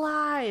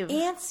alive.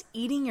 Ants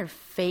eating your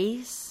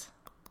face?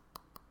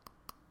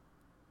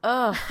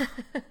 Ugh.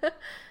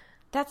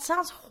 That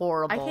sounds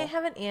horrible. I can't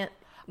have an ant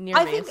near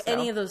me. I think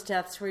any of those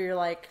deaths where you're,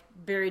 like,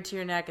 buried to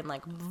your neck and,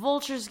 like,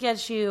 vultures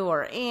get you,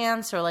 or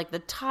ants, or, like, the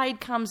tide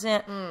comes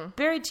in.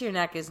 Buried to your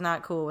neck is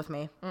not cool with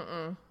me.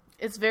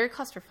 It's very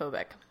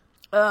claustrophobic.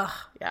 Ugh.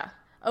 Yeah.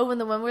 Oh,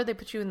 and the one where they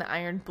put you in the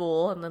iron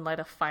bowl and then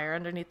light a fire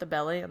underneath the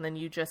belly, and then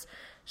you just...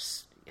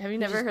 Have you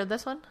never heard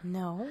this one?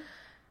 No.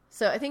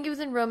 So I think it was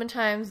in Roman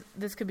times.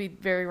 This could be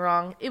very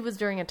wrong. It was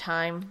during a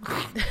time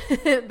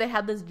they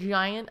had this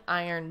giant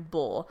iron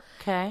bull.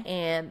 Okay.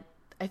 And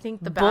I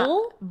think the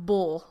bull,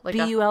 like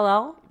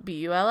B-U-L-L?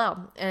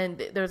 B-U-L-L. And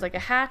there was like a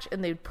hatch,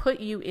 and they'd put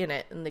you in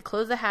it, and they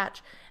close the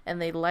hatch,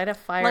 and they light a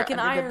fire like under an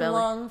the iron belly.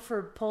 lung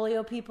for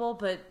polio people,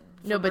 but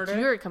no, but murder?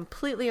 you're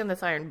completely in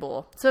this iron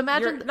bull. So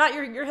imagine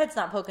your head's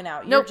not poking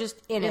out. Nope, You're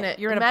just in it.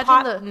 You're in imagine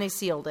a pot, and they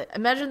sealed it.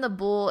 Imagine the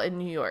bull in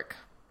New York.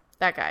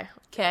 That guy.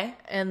 Okay.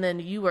 And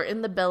then you were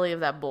in the belly of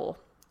that bull.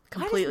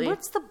 Completely.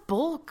 What's the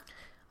bull?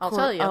 I'll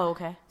tell you. Oh,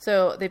 okay.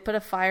 So they put a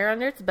fire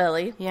under its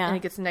belly. Yeah. And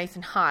it gets nice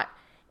and hot.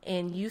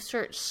 And you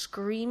start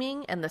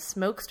screaming, and the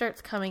smoke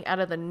starts coming out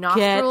of the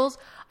nostrils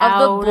of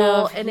the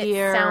bull. And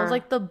it sounds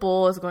like the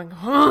bull is going,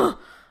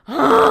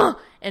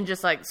 and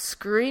just like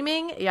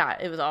screaming. Yeah,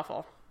 it was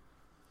awful.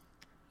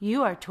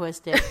 You are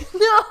twisted.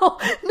 No.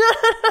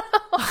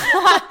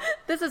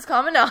 This is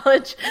common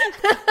knowledge.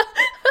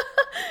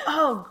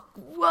 Oh,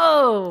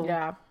 whoa.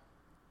 Yeah.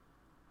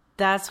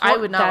 I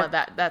would not want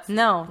that.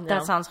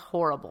 That sounds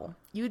horrible.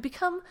 You would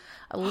become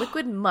a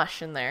liquid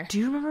mush in there. Do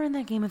you remember in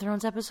that Game of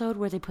Thrones episode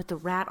where they put the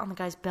rat on the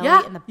guy's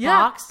belly in the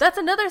box? That's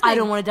another thing. I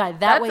don't want to die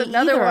that way either.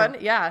 That's another one.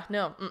 Yeah,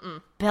 no.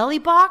 Mm-mm. Belly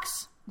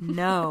box?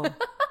 No.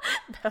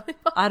 Belly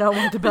box? I don't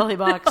want the belly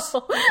box.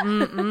 No.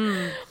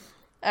 Mm-mm.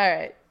 All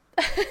right.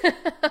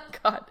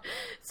 God.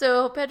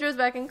 So Pedro's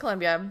back in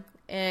Colombia,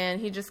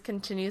 and he just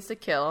continues to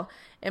kill.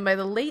 And by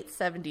the late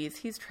 70s,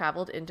 he's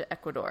traveled into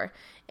Ecuador.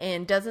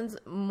 And dozens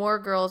more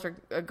girls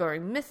are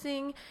going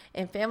missing,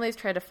 and families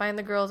try to find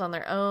the girls on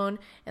their own,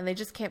 and they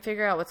just can't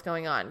figure out what's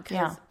going on.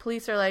 Because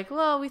police are like,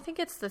 well, we think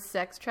it's the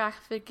sex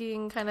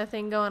trafficking kind of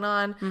thing going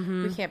on.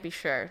 Mm-hmm. We can't be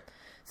sure.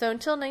 So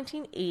until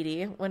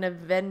 1980, when a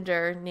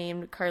vendor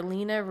named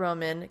Carlina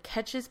Roman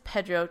catches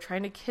Pedro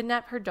trying to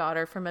kidnap her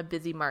daughter from a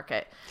busy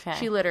market. Okay.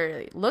 She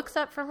literally looks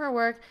up from her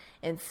work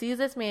and sees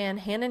this man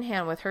hand in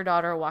hand with her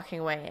daughter walking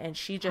away, and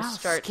she just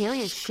starts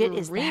scary as shit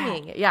is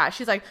that? Yeah,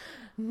 she's like,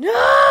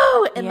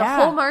 no! And the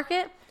whole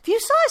market... If you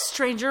saw a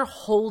stranger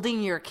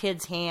holding your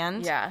kid's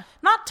hand,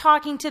 not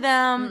talking to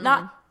them,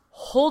 not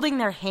holding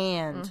their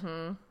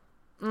hand.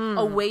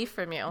 Away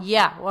from you.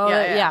 Yeah, well,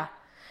 yeah.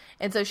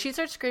 And so she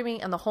starts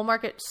screaming, and the whole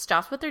market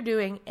stops what they're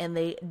doing, and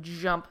they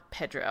jump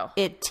Pedro.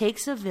 It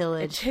takes a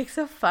village. It takes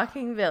a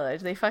fucking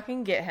village. They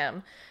fucking get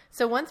him.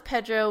 So once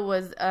Pedro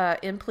was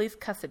in police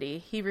custody,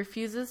 he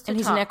refuses to talk. And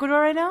he's in Ecuador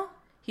right now?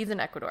 He's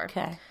in Ecuador.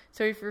 Okay.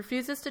 So he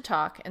refuses to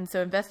talk, and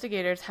so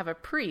investigators have a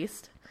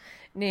priest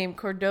named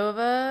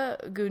Cordova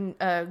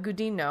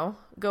Gudino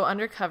go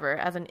undercover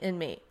as an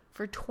inmate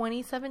for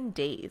 27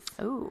 days.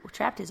 Ooh,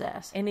 trapped his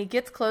ass. And he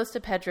gets close to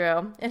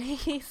Pedro, and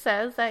he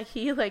says that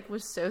he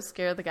was so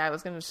scared the guy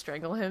was going to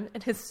strangle him in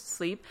his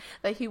sleep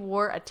that he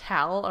wore a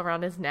towel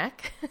around his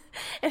neck.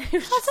 And he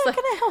was just like,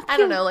 gonna help I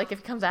don't know, if he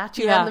comes at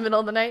you in the middle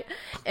of the night.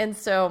 And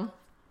so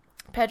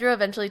Pedro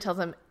eventually tells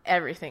him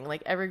everything,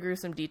 every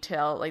gruesome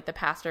detail. The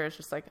pastor is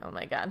just like, oh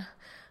my God,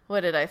 what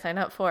did I sign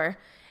up for?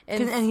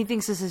 And he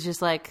thinks this is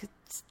just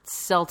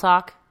cell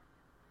talk.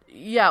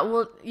 Yeah,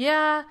 well,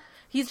 yeah.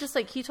 He's just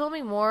he told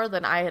me more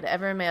than I had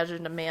ever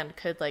imagined a man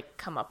could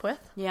come up with.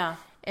 Yeah.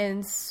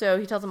 And so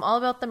he tells him all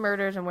about the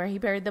murders and where he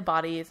buried the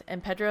bodies.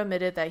 And Pedro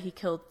admitted that he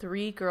killed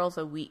 3 girls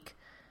a week,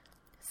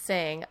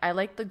 saying, I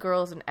like the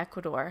girls in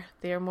Ecuador.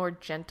 They are more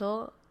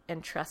gentle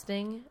and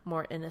trusting,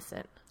 more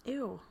innocent.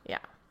 Ew. Yeah.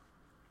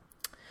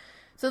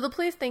 So the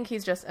police think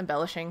he's just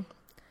embellishing.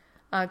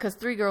 Because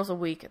 3 girls a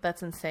week,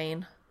 that's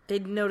insane.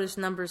 They'd notice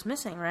numbers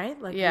missing, right?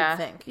 You'd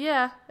think.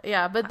 Yeah,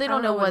 but they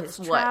don't know what's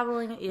what.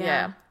 Traveling.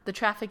 Yeah. The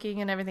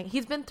trafficking and everything.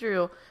 He's been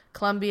through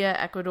Colombia,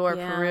 Ecuador,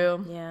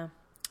 Peru. Yeah.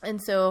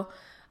 And so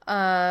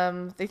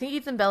they think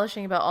he's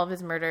embellishing about all of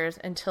his murders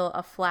until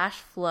a flash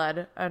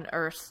flood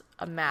unearths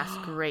a mass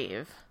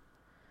grave.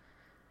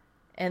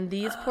 And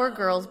these poor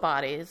girls'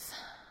 bodies,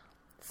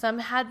 some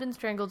had been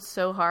strangled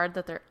so hard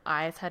that their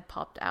eyes had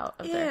popped out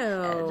of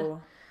their head.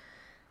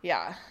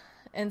 Yeah.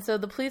 And so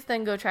the police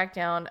then go track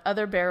down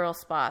other burial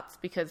spots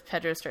because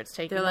Pedro starts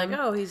taking them. They're like,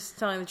 oh, he's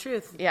telling the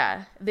truth.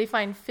 Yeah. They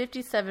find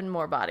 57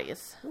 more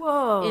bodies.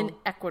 Whoa. In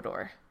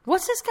Ecuador.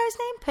 What's this guy's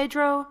name?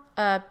 Pedro?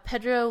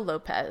 Pedro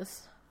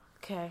Lopez.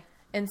 Okay.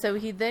 And so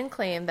he then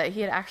claimed that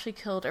he had actually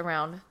killed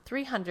around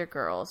 300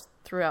 girls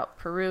throughout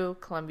Peru,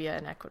 Colombia,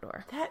 and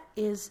Ecuador. That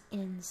is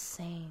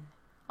insane.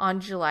 On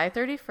July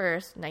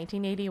 31st,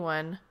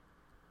 1981,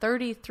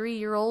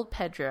 33-year-old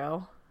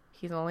Pedro...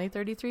 He's only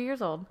 33 years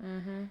old,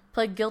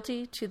 pled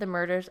guilty to the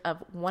murders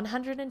of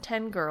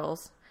 110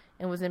 girls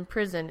and was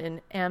imprisoned in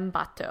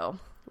Ambato,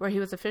 where he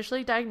was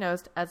officially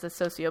diagnosed as a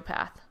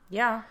sociopath.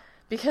 Yeah.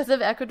 Because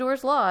of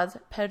Ecuador's laws,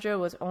 Pedro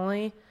was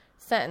only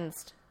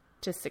sentenced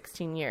to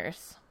 16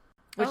 years,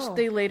 which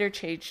they later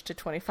changed to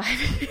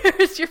 25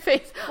 years. Your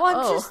face.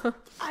 Well,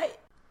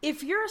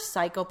 if you're a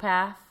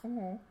psychopath,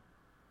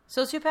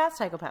 sociopath,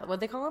 psychopath, what'd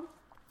they call him?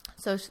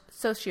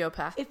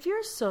 Sociopath. If you're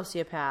a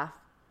sociopath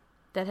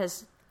that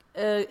has...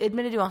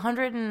 admitted to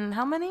 100 and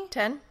how many?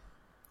 10.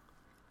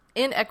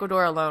 In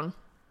Ecuador alone.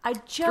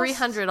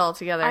 300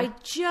 altogether. I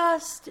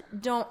just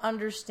don't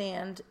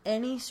understand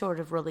any sort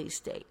of release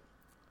date.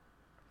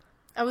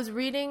 I was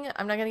reading,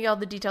 I'm not going to get all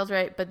the details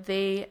right, but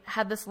they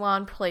had this law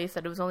in place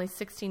that it was only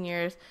 16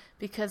 years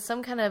because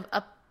some kind of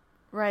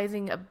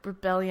uprising, a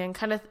rebellion,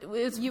 kind of, it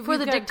was for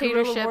the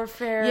dictatorship.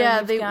 Warfare,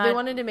 yeah, they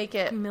wanted to make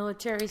it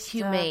military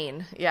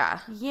humane. Stuff. Yeah.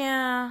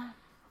 Yeah.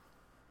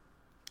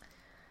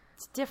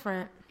 It's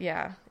different.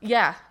 Yeah.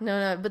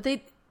 No. But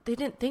they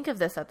didn't think of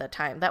this at that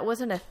time. That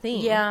wasn't a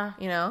thing. Yeah.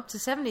 You know? It's the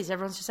 70s.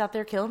 Everyone's just out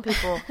there killing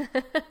people.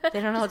 They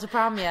don't know it's a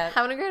problem yet.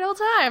 Having a great old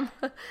time.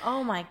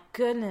 Oh, my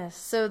goodness.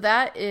 So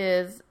that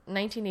is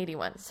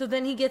 1981. So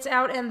then he gets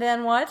out and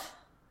then what?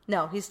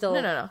 No, he's still...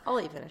 No. I'll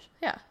let you finish.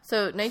 Yeah.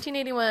 So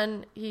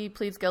 1981, he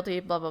pleads guilty,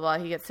 blah, blah, blah.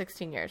 He gets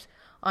 16 years.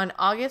 On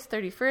August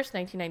 31st,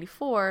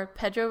 1994,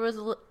 Pedro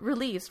was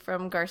released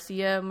from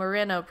Garcia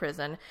Moreno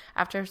prison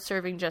after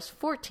serving just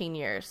 14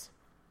 years.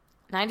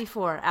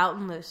 94, out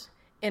and loose.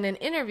 In an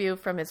interview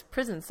from his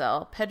prison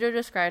cell, Pedro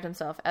described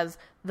himself as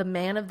the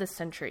man of the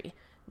century.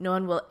 No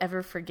one will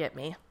ever forget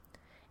me.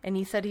 And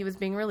he said he was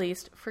being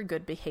released for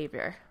good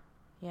behavior.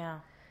 Yeah.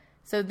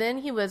 So then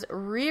he was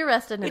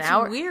rearrested an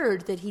hour. It's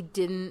weird that he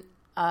didn't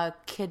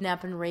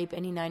kidnap and rape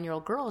any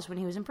 9-year-old girls when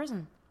he was in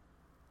prison.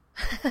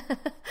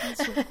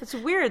 It's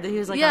weird that he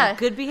was like on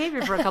good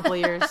behavior for a couple of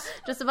years.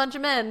 Just a bunch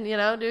of men,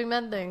 doing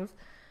men things.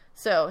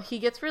 So he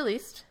gets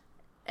released,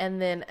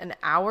 and then an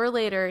hour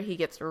later he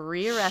gets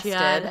rearrested.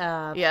 Shut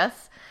up.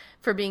 Yes,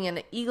 for being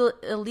an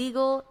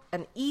illegal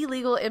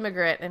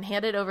immigrant and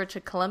handed over to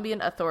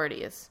Colombian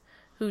authorities,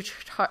 who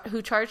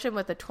charged him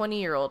with a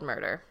 20-year-old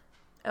murder.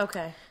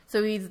 Okay.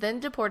 So he's then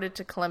deported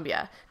to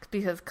Colombia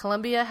because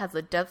Colombia has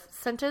a death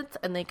sentence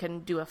and they can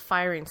do a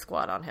firing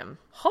squad on him.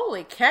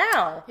 Holy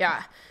cow.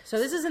 Yeah. So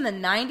this is in the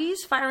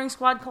 90s, firing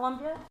squad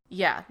Colombia?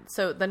 Yeah.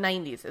 So the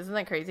 90s. Isn't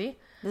that crazy?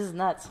 This is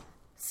nuts.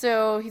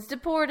 So he's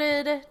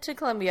deported to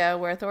Colombia,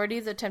 where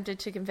authorities attempted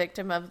to convict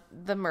him of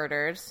the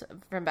murders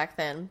from back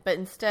then. But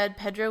instead,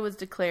 Pedro was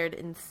declared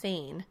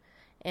insane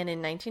and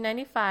in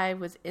 1995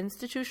 was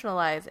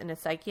institutionalized in a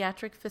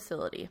psychiatric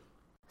facility.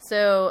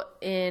 So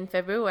in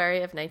February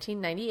of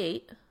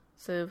 1998,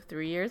 so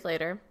 3 years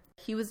later,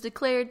 he was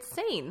declared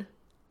sane.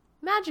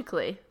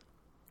 Magically.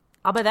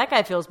 I'll bet that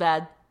guy feels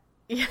bad.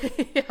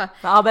 Yeah.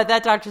 I'll bet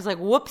that doctor's like,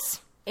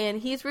 whoops.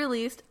 And he's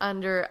released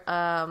under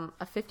a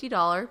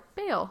 $50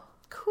 bail.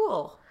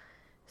 Cool.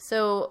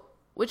 So,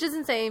 which is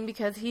insane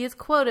because he is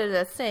quoted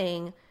as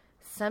saying,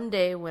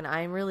 "Someday when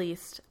I'm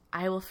released,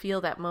 I will feel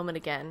that moment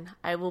again.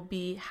 I will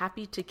be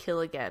happy to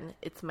kill again.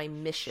 It's my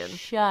mission."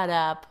 Shut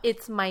up.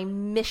 It's my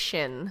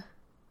mission.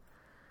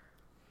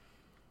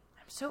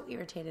 I'm so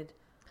irritated.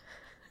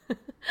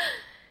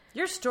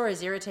 Your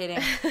story's irritating.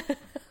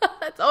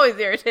 That's always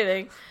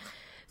irritating.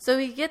 So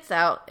he gets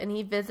out and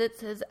he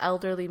visits his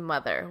elderly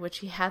mother, which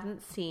he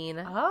hadn't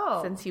seen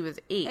since he was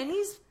 8. And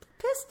he's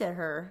pissed at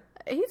her.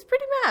 He's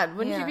pretty mad.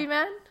 Wouldn't you be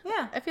mad?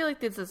 Yeah. I feel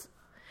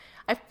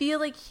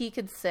like he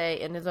could say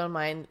in his own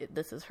mind,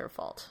 this is her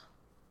fault.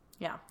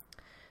 Yeah.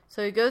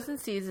 So he goes and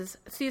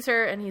sees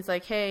her, and he's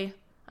like, "Hey,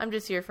 I'm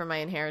just here for my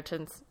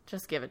inheritance.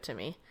 Just give it to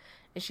me."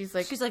 And she's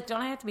like,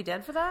 "Don't I have to be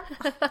dead for that?"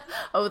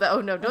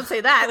 Oh no, don't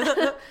say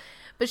that.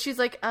 But she's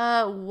like,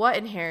 what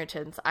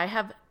inheritance? I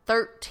have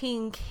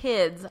 13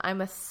 kids.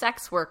 I'm a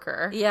sex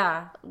worker.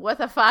 Yeah. What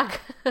the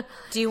fuck?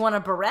 Do you want a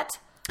barrette?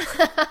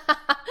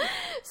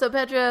 So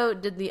Pedro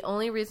did the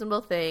only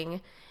reasonable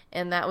thing,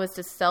 and that was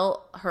to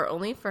sell her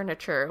only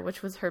furniture,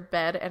 which was her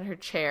bed and her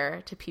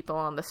chair, to people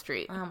on the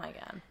street. Oh my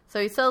God.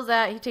 So he sells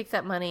that, he takes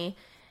that money,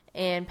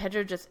 and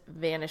Pedro just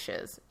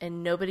vanishes,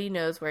 and nobody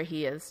knows where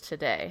he is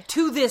today.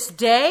 To this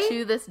day?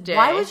 To this day.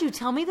 Why would you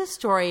tell me this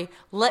story?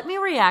 Let me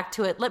react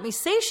to it. Let me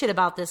say shit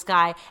about this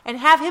guy and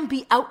have him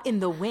be out in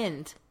the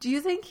wind. Do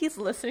you think he's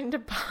listening to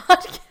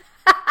podcasts?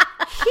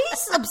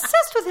 He's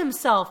obsessed with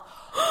himself.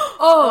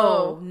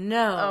 Oh,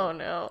 no. Oh,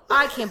 no.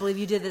 I can't believe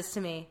you did this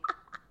to me.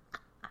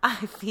 I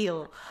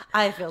feel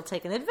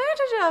taken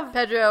advantage of.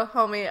 Pedro,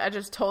 homie, I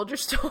just told your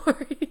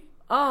story.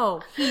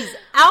 Oh, he's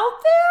out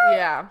there?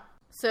 Yeah.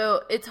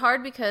 So it's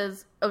hard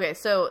because, okay,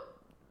 so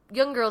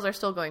young girls are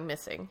still going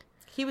missing.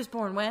 He was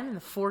born when? In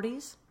the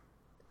 40s?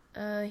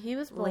 He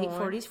was born... Late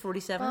 40s?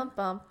 47?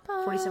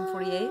 47,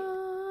 48?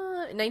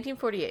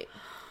 1948.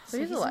 So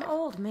he's alive. He's an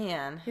old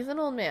man. He's an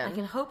old man. I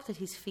can hope that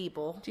he's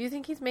feeble. Do you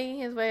think he's making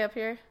his way up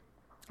here?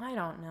 I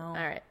don't know. All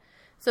right.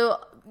 So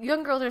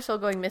young girls are still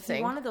going missing.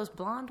 He wanted those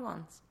blonde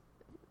ones.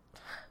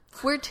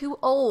 We're too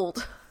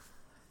old.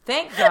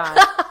 Thank God.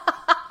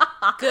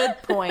 Good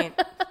point.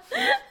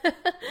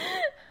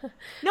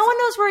 No one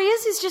knows where he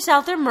is. He's just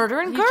out there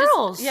murdering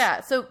girls.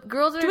 So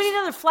girls are... Do we need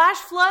another flash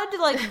flood?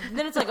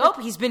 Then it's like, oh,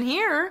 he's been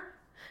here.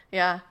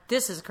 Yeah.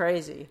 This is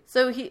crazy.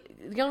 So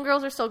young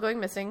girls are still going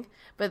missing,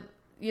 but,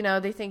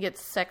 they think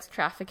it's sex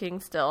trafficking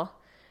still.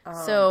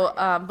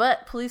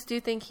 But police do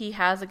think he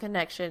has a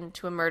connection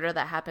to a murder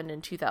that happened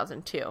in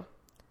 2002.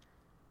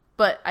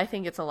 But I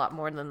think it's a lot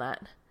more than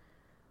that.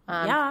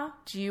 Yeah.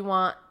 Do you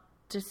want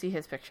to see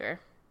his picture?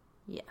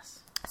 Yes.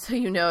 So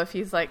if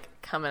he's,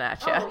 coming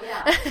at you. Oh,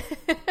 yeah.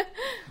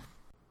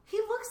 He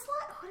looks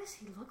like... What does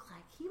he look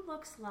like? He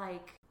looks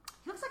like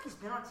he's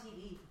been on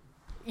TV.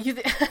 Does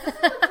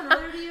that look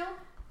familiar to you?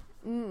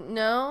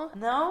 No.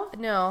 No?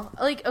 No.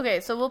 Okay,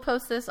 so we'll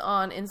post this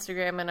on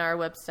Instagram and our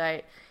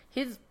website.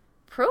 His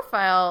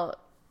profile,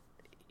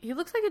 he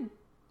looks like a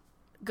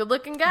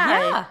good-looking guy.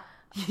 Yeah.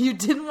 You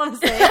didn't want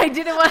to say it. I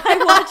didn't want to. I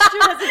watched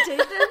your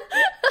hesitation.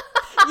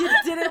 You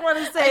didn't want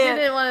to say it. I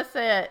didn't want to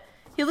say it.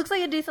 He looks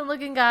like a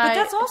decent-looking guy. But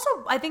that's also,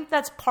 I think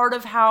that's part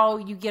of how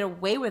you get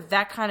away with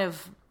that kind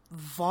of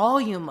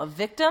volume of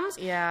victims.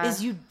 Yeah.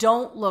 Is you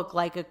don't look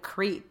like a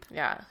creep.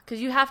 Yeah.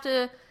 Because you have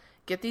to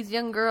get these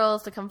young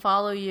girls to come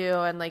follow you.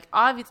 And,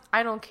 obviously,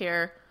 I don't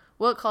care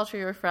what culture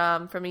you're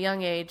from a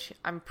young age.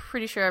 I'm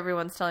pretty sure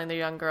everyone's telling their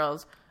young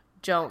girls,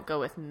 don't go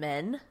with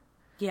men.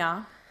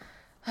 Yeah.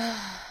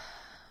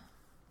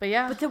 But,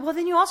 yeah. But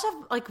then you also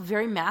have,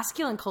 very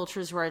masculine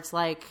cultures where it's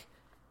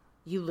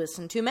you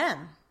listen to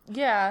men.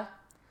 Yeah.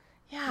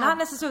 Yeah. Not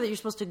necessarily that you're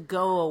supposed to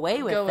go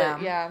away with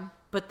them. Yeah.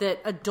 But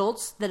that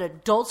adults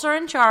are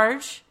in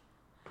charge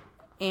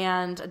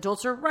and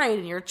adults are right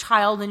and you're a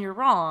child and you're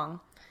wrong.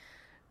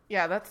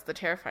 Yeah, that's the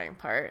terrifying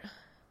part.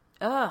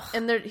 Ugh.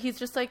 And he's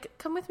just like,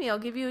 come with me, I'll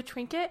give you a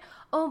trinket.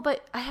 Oh,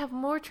 but I have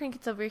more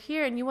trinkets over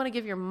here, and you want to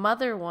give your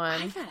mother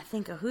one. I gotta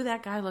think of who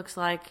that guy looks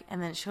like,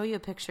 and then show you a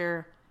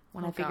picture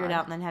when I figure it God.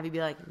 out, and then have you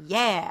be like,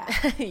 yeah.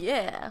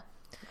 Yeah.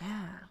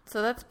 Yeah.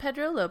 So that's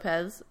Pedro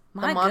Lopez.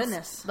 My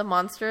goodness. The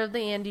monster of the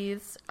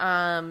Andes.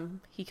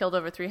 He killed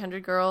over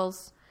 300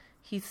 girls.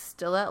 He's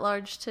still at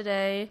large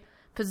today.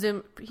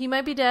 He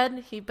might be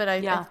dead, but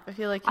I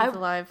feel like he's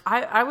alive.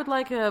 I would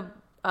like a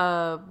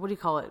what do you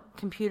call it?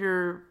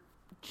 Computer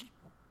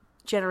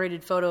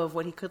generated photo of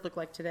what he could look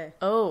like today.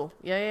 Oh,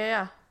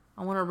 yeah.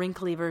 I want a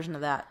wrinkly version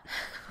of that.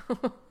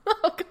 Oh,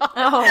 God.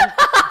 Oh.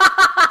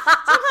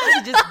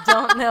 Sometimes you just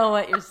don't know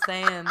what you're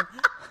saying.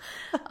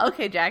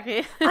 Okay,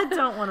 Jackie. I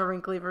don't want a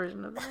wrinkly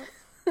version of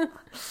that.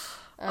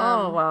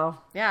 Oh, wow.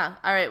 Yeah.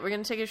 All right, we're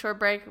going to take a short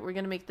break. We're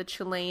going to make the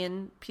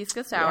Chilean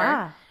Pisco Sour.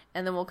 Yeah.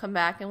 And then we'll come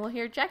back and we'll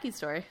hear Jackie's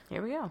story.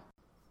 Here we go.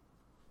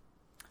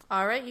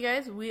 All right, you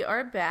guys, we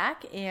are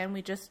back, and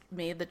we just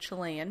made the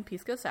Chilean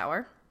Pisco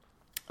Sour.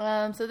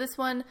 So this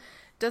one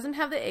doesn't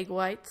have the egg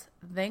whites,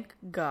 thank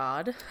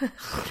God.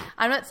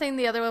 I'm not saying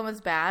the other one was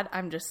bad.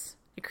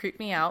 It creeped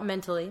me out.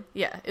 Mentally.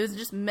 Yeah, it was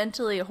just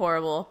mentally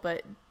horrible,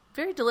 but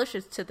very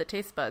delicious to the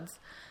taste buds.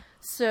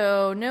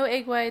 So no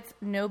egg whites,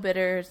 no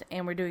bitters,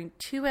 and we're doing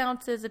 2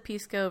 ounces of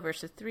Pisco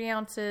versus 3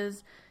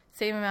 ounces.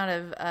 Same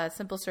amount of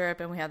simple syrup,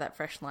 and we have that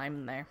fresh lime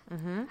in there.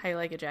 Mm-hmm. How you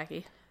like it,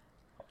 Jackie?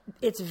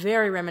 It's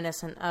very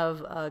reminiscent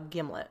of a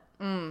gimlet.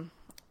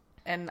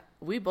 And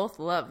we both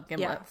love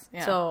gimlets.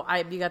 Yeah. So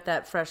you got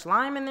that fresh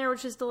lime in there,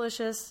 which is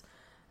delicious.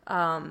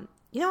 I'm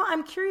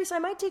curious. I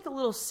might take a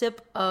little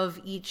sip of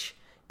each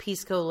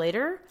Pisco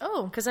later.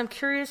 Oh. Because I'm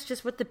curious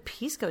just what the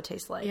Pisco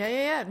tastes like.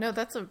 Yeah. No,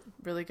 that's a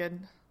really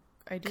good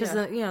idea. Because,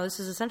 this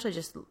is essentially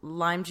just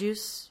lime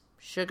juice,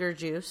 sugar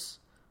juice,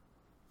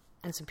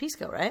 and some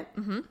Pisco, right?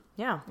 Mm-hmm.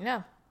 Yeah.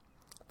 Yeah.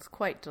 It's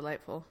quite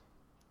delightful.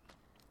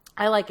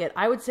 I like it.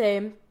 I would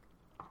say,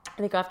 I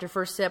think after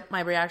first sip,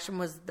 my reaction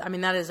was,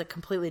 that is a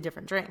completely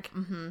different drink.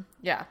 Mm-hmm.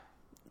 Yeah.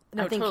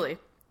 No, I think totally.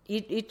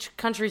 Each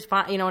country's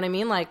fine. You know what I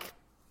mean? Like,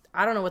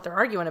 I don't know what they're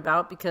arguing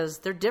about because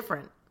they're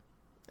different.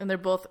 And they're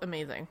both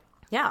amazing.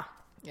 Yeah.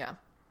 Yeah.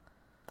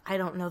 I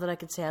don't know that I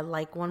could say I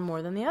like one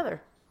more than the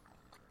other.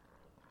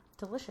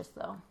 Delicious,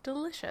 though.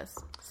 Delicious.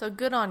 So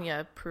good on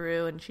you,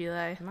 Peru and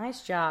Chile.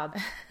 Nice job.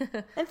 And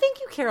thank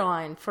you,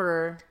 Caroline,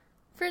 for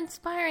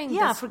inspiring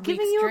for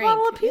giving you a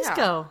bottle of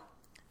Pisco.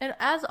 Yeah. And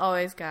as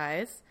always,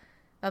 guys,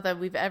 not that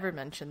we've ever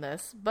mentioned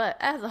this, but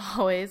as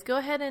always, go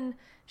ahead and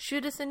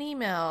shoot us an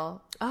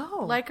email.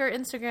 Oh. Like our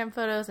Instagram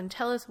photos and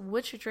tell us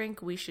which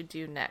drink we should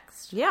do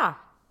next. Yeah.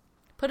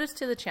 Put us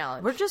to the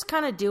challenge. We're just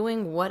kind of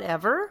doing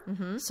whatever.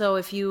 Mm-hmm. So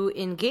if you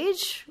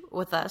engage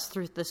with us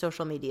through the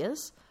social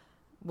medias,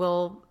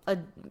 we'll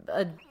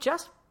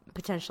adjust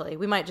potentially.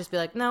 We might just be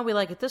like, no, we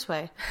like it this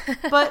way.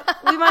 But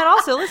we might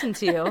also listen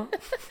to you.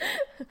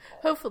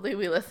 Hopefully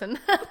we listen.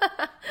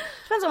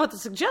 Depends on what the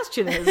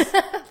suggestion is.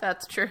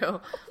 That's true.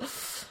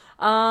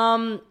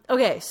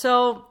 Okay,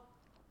 so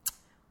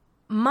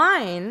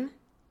mine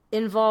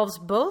involves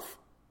both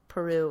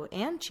Peru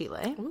and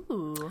Chile.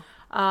 Ooh.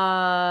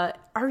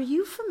 Are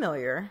you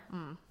familiar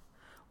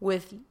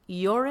with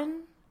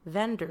Joran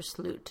van der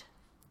Sloot?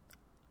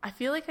 I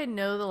feel like I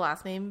know the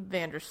last name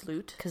van der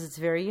Sloot. Because it's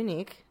very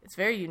unique. It's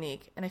very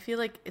unique. And I feel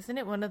like, isn't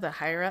it one of the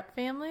higher up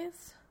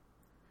families?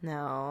 No.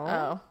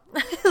 Oh.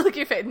 Look at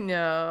your face.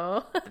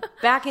 No.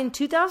 Back in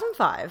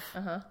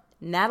 2005,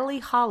 Natalie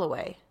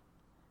Holloway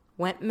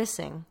went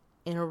missing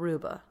in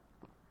Aruba.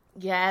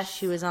 Yes.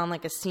 She was on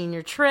like a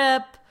senior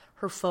trip.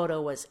 Her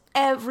photo was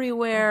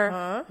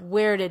everywhere.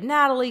 Where did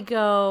Natalie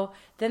go?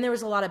 Then there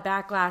was a lot of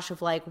backlash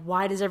of like,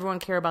 why does everyone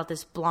care about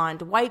this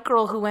blonde white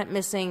girl who went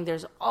missing?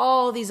 There's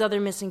all these other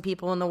missing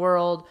people in the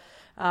world.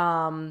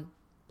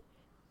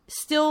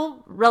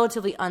 Still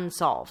relatively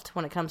unsolved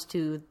when it comes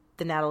to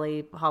the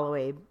Natalie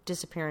Holloway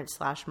disappearance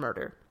 /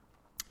 murder.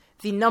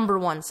 The number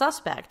one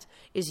suspect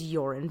is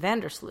Joran van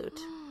der Sloot.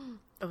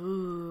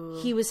 Ooh.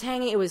 He was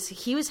hanging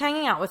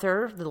out with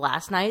her the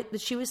last night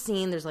that she was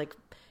seen. There's like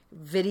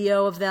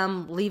video of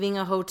them leaving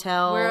a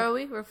hotel. Where are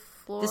we? We're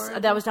Florida.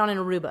 That was down in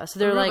Aruba. So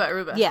they're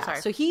Aruba. Yeah.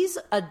 Sorry. So he's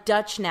a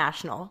Dutch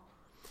national,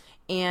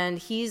 and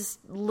he's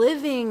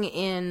living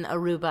in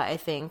Aruba, I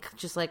think,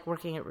 just like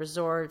working at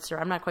resorts,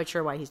 or I'm not quite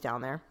sure why he's down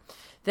there.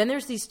 Then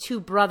there's these 2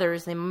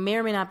 brothers. They may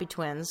or may not be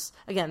twins.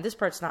 Again, this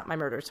part's not my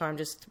murder, so I'm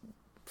just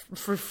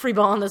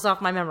freeballing this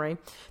off my memory.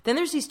 Then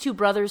there's these 2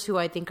 brothers who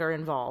I think are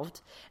involved.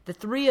 The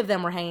 3 of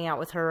them were hanging out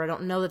with her. I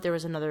don't know that there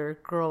was another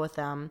girl with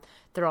them.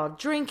 They're all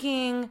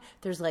drinking.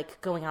 There's like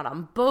going out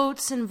on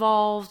boats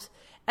involved.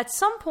 At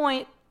some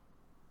point,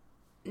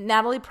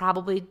 Natalie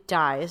probably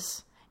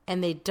dies,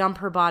 and they dump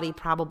her body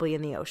probably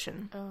in the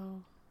ocean.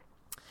 Oh.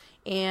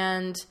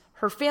 And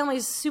her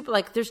family's super,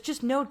 like, there's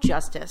just no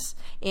justice.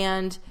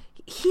 And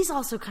he's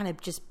also kind of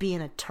just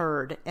being a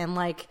turd and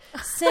like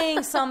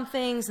saying some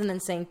things and then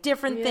saying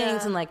different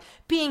things and like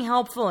being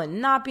helpful and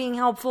not being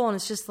helpful. And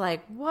it's just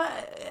like,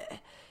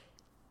 what?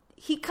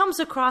 He comes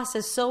across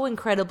as so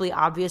incredibly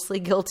obviously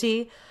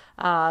guilty.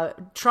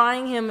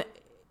 Trying him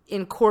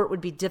in court would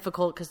be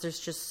difficult because there's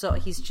just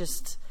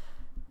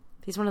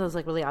he's one of those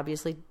like really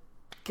obviously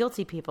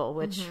guilty people,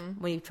 which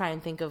when you try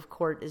and think of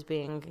court as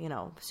being, you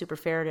know, super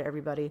fair to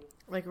everybody.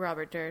 Like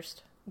Robert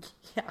Durst.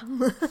 Yeah.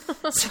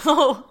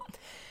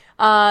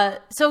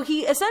 So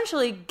he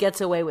essentially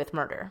gets away with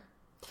murder.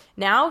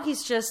 Now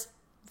he's just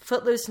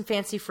footloose and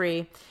fancy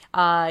free.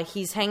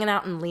 He's hanging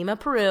out in Lima,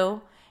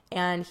 Peru,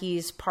 and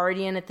he's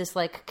partying at this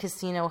like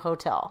casino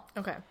hotel.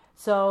 Okay.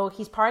 So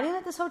he's partying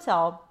at this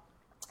hotel,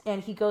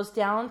 and he goes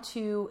down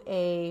to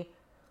a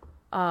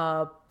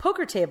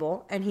poker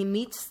table, and he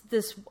meets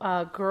this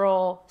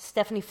girl,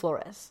 Stephanie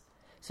Flores.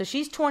 So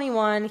she's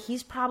 21.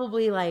 He's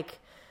probably like,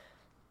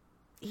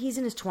 he's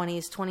in his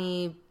 20s,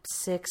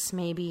 26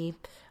 maybe.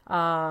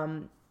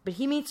 But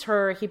he meets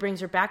her. He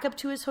brings her back up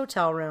to his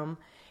hotel room,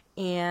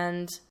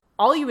 and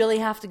all you really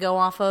have to go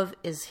off of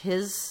is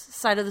his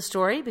side of the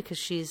story because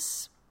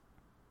she's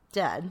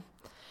dead.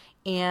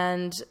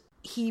 And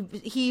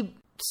he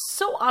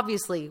so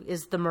obviously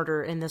is the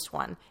murderer in this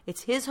one.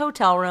 It's his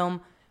hotel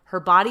room. Her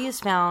body is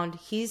found.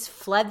 He's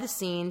fled the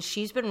scene.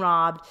 She's been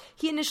robbed.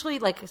 He initially,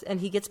 and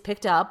he gets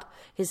picked up.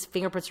 His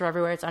fingerprints are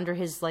everywhere. It's under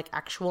his,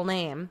 actual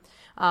name.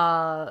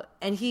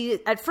 And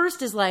he, at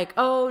first, is like,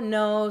 oh,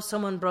 no,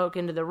 someone broke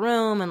into the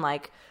room and,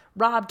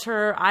 robbed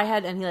her.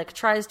 And he,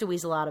 tries to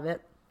weasel out of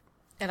it.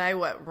 And I,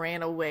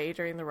 ran away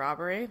during the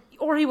robbery?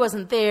 Or he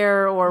wasn't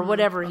there, or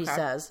whatever he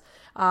says.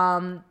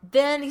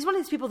 Then he's one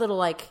of these people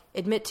that'll,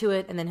 admit to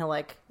it, and then he'll,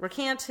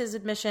 recant his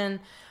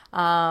admission.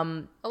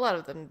 A lot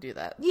of them do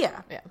that.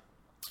 Yeah. Yeah.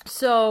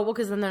 So,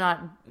 because then they're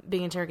not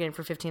being interrogated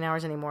for 15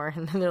 hours anymore.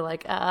 And then they're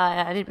like,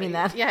 I didn't mean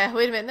that. Yeah,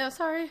 wait a minute. No,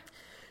 sorry.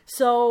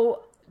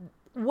 So,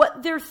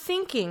 what they're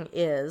thinking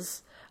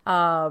is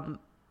that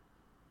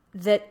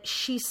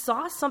she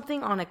saw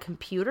something on a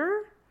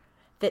computer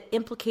that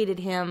implicated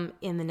him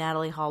in the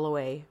Natalie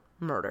Holloway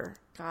murder.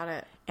 Got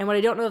it. And what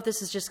I don't know if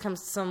this is just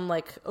some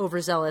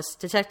overzealous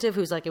detective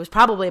who's it was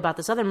probably about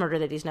this other murder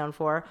that he's known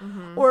for,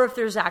 or if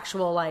there's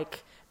actual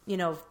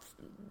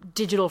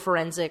digital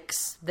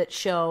forensics that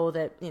show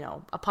that,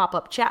 a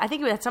pop-up chat. I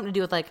think it had something to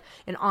do with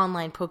an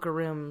online poker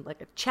room, a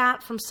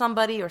chat from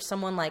somebody or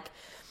someone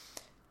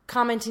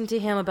commenting to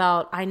him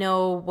about, I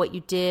know what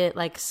you did.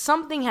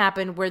 Something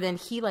happened where then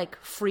he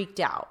freaked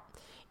out.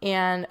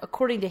 And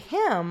according to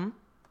him,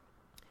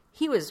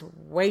 he was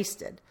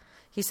wasted.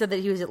 He said that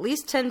he was at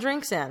least 10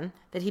 drinks in,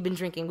 that he'd been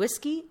drinking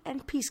whiskey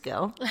and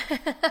Pisco.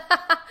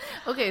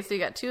 Okay, so you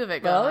got two of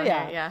it going on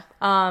yeah. here.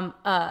 Yeah.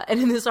 And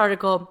in this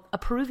article, a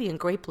Peruvian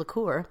grape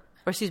liqueur.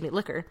 Wait,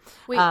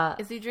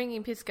 is he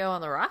drinking Pisco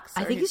on the rocks?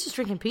 I think he's just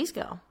drinking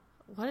Pisco.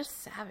 What a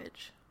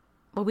savage.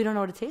 Well, we don't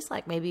know what it tastes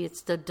like. Maybe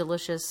it's the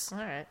delicious, all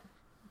right,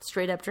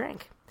 straight-up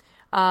drink.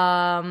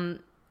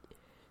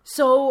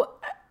 So...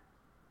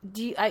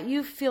 Do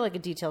you feel like a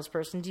details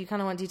person? Do you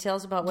kind of want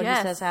details about what he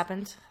says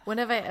happened? When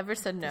have I ever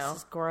said no? This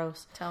is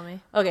gross. Tell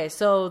me. Okay,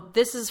 so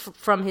this is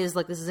from his,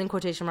 this is in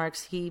quotation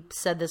marks. He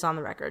said this on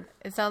the record.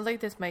 It sounds like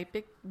this might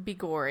be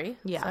gory.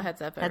 Yeah. So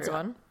heads up, Heads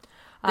everyone.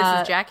 up.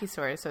 This is Jackie's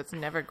story, so it's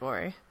never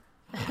gory.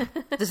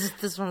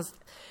 This one's...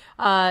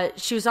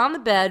 she was on the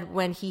bed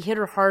when he hit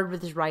her hard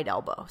with his right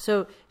elbow.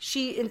 So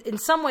she, in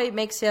some way,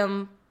 makes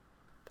him...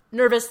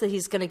 nervous that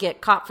he's going to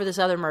get caught for this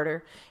other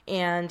murder,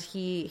 and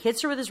he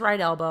hits her with his right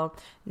elbow.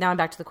 Now I'm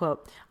back to the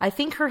quote. I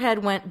think her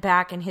head went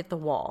back and hit the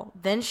wall.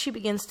 Then she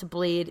begins to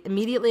bleed.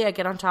 Immediately I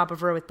get on top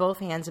of her with both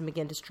hands and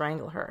begin to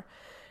strangle her,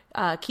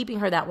 keeping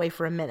her that way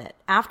for a minute.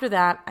 After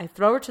that, I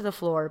throw her to the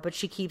floor, but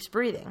she keeps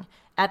breathing.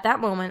 At that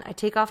moment, I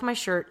take off my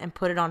shirt and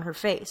put it on her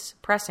face,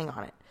 pressing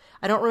on it.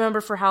 I don't remember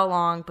for how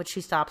long, but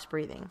she stops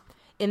breathing.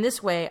 In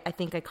this way, I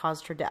think I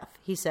caused her death,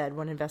 he said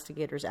when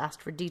investigators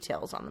asked for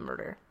details on the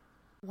murder.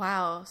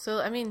 Wow. So,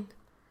 I mean,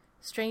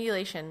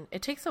 strangulation,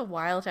 it takes a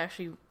while to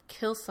actually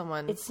kill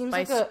someone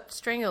by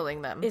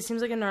strangling them. It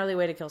seems like a gnarly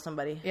way to kill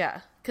somebody.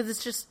 Yeah. Because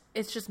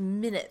it's just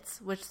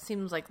minutes, which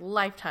seems like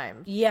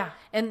lifetimes. Yeah.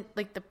 And,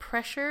 the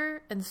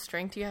pressure and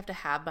strength you have to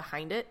have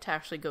behind it to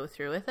actually go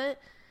through with it.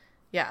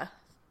 Yeah.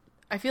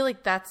 I feel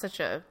like that's such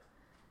a...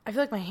 I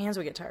feel like my hands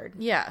would get tired.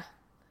 Yeah.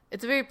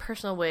 It's a very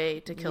personal way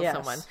to kill Yes.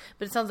 someone.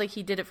 But it sounds like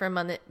he did it for a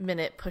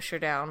minute, push her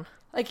down.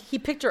 He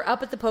picked her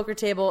up at the poker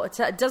table.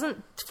 It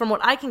doesn't, from what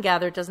I can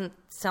gather, it doesn't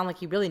sound like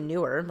he really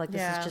knew her.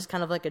 This is just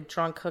kind of a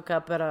drunk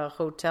hookup at a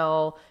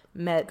hotel,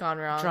 Gone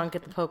wrong. drunk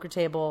at the poker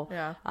table.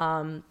 Yeah.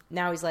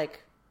 Now he's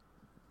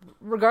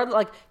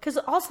regardless, because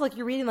also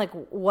you're reading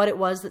what it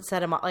was that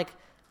set him up.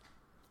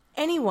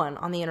 Anyone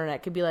on the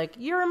internet could be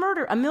you're a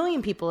murderer. A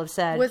million people have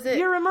said,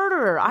 you're a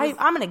murderer. I'm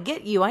going to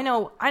get you. I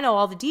know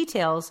all the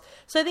details.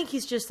 So I think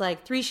he's just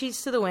 3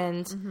 sheets to the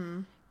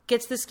wind,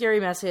 gets the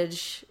scary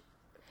message.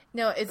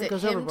 No, is it him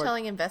overboard.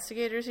 telling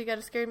investigators he got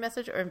a scary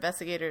message, or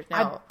investigators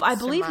now? I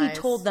believe he surmise?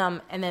 told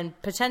them, and then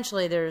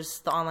potentially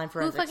there's the online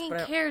Who forensics.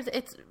 fucking cares?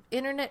 It's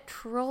internet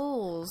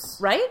trolls.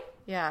 Right?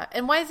 Yeah.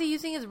 And why is he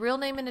using his real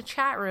name in a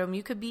chat room?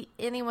 You could be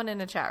anyone in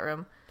a chat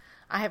room.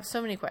 I have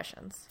so many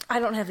questions. I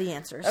don't have the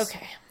answers.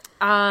 Okay.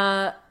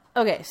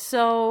 Okay,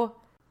 so...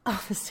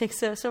 Oh, this takes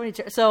so many...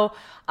 So,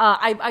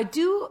 I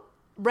do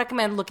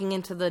recommend looking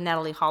into the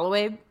Natalie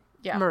Holloway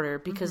murder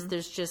because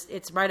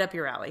it's right up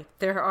your alley.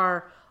 There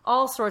are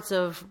all sorts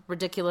of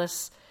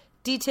ridiculous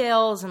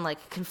details and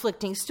like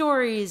conflicting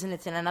stories, and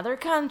it's in another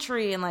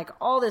country and like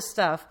all this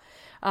stuff.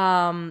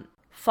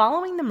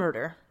 Following the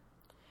murder,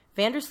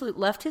 Sloot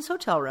left his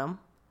hotel room,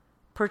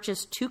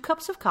 purchased 2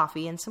 cups of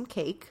coffee and some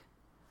cake,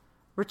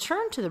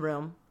 returned to the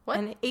room,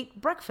 and ate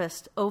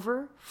breakfast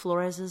over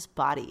Flores's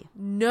body.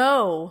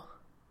 No,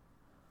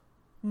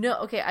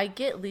 okay, I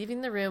get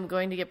leaving the room,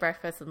 going to get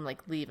breakfast, and,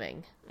 like,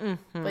 leaving.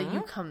 Mm-hmm. But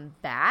you come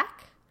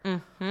back?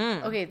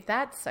 Mm-hmm. Okay,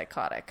 that's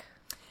psychotic.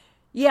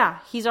 Yeah,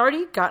 he's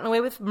already gotten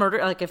away with murder.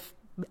 Like,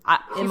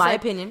 in my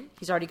opinion,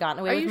 he's already gotten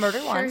away with murder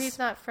once. Are you sure he's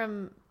not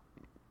from,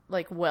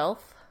 like,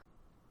 wealth?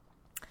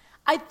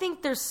 I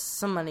think there's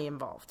some money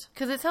involved.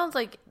 Because it sounds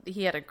like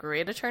he had a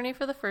great attorney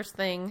for the first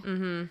thing.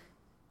 Mm-hmm.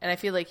 And I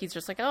feel like he's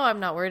just like, oh, I'm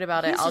not worried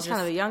about it. He's just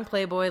kind of a young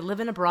playboy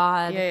living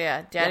abroad.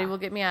 Yeah. Daddy will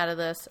get me out of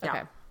this. Okay.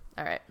 Yeah.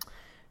 All right.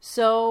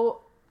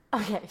 So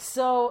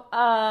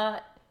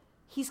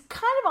he's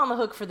kind of on the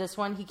hook for this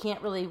one. He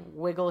can't really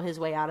wiggle his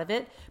way out of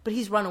it, but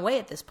he's run away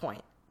at this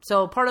point.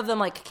 So part of them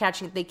they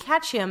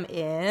catch him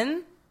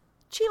in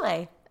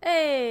Chile.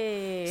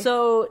 Hey.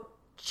 So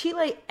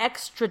Chile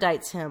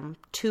extradites him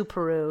to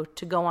Peru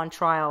to go on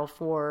trial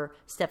for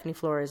Stephanie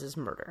Flores'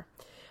 murder.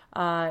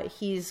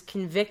 He's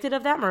convicted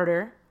of that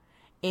murder,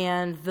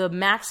 and the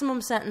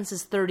maximum sentence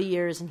is 30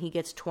 years, and he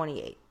gets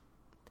 28.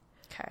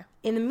 Okay.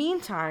 In the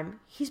meantime,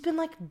 he's been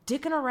like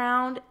dicking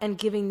around and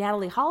giving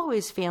Natalie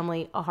Holloway's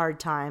family a hard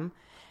time,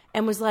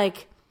 and was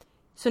like,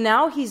 so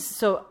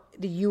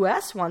the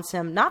U.S. wants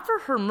him, not for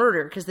her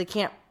murder, because they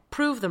can't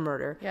prove the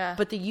murder,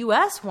 but the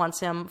U.S.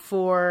 wants him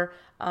for,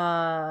 they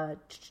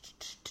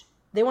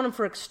want him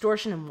for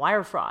extortion and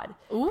wire fraud.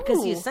 Ooh.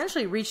 Because he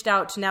essentially reached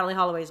out to Natalie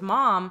Holloway's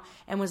mom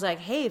and was like,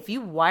 hey, if you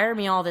wire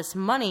me all this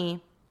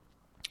money,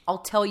 I'll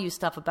tell you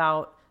stuff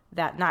about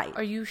that night.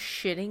 Are you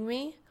shitting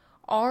me?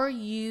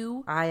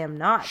 I am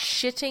not.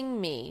 Shitting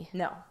me.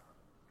 No.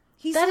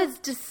 That is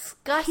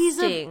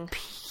disgusting.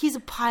 He's a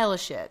pile of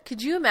shit.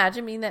 Could you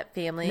imagine being that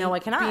family? No, I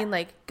cannot. Being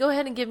like, go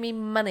ahead and give me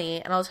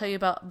money and I'll tell you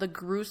about the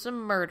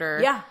gruesome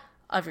murder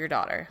of your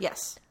daughter.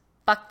 Yes.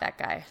 Fuck that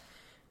guy.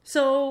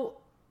 So,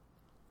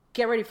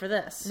 get ready for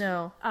this.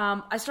 No.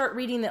 I start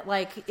reading that,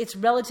 like, it's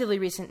relatively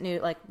recent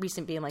news, like,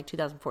 recent being, like,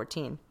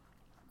 2014,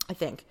 I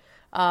think,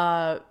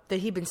 that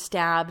he'd been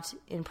stabbed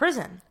in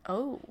prison.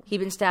 Oh. He'd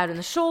been stabbed in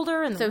the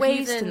shoulder, and the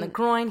waist, and the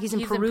groin. He's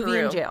in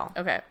Peruvian jail.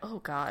 Okay. Oh,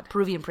 God.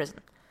 Peruvian prison.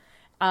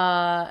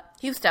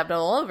 He was stabbed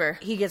all over.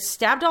 He gets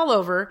stabbed all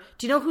over.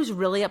 Do you know who's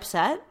really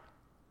upset?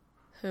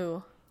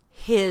 Who?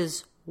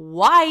 His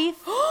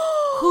wife,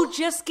 who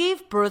just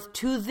gave birth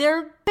to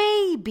their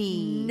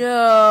baby.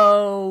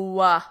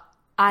 No.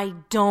 I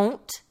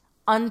don't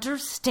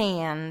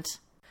understand.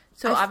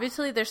 So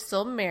obviously they're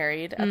still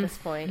married at this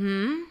point.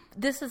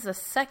 This is the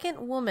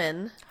second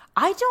woman.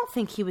 I don't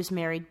think he was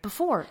married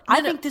before.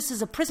 I think this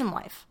is a prison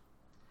wife.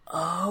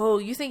 Oh,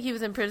 you think he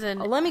was in prison?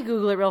 Let me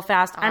Google it real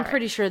fast. I'm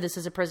pretty sure this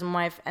is a prison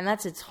wife, and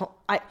that's its whole...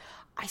 I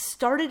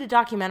started a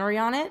documentary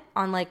on it,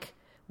 on, like,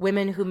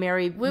 women who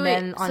marry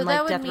men on,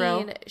 like, death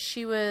row. So that would mean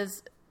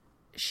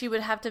she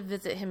would have to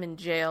visit him in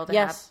jail to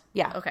have...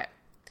 Yeah. Okay.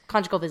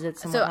 Conjugal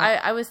visits. So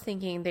I was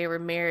thinking they were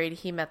married.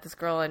 He met this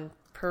girl in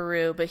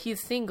Peru, but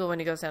he's single when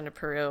he goes down to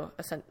Peru,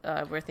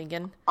 we're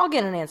thinking. I'll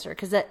get an answer,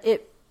 because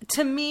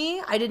to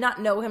me, I did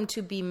not know him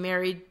to be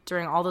married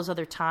during all those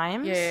other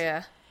times.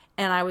 Yeah.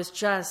 And I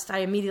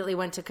immediately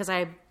went to, because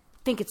I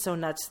think it's so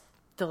nuts,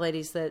 the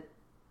ladies that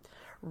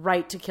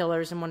write to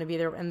killers and want to be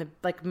there and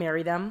like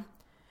marry them.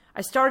 I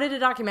started a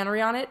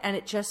documentary on it, and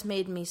it just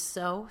made me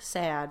so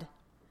sad.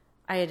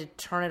 I had to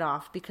turn it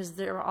off, because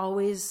they're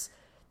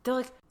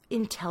like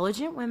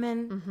intelligent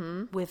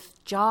women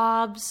with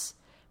jobs,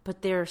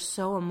 but they're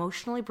so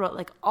emotionally broke.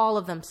 Like, all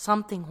of them,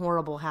 something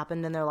horrible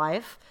happened in their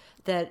life,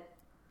 that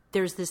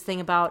there's this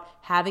thing about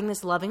having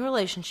this loving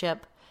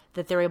relationship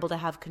that they're able to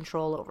have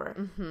control over.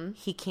 Mm-hmm.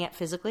 He can't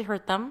physically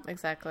hurt them.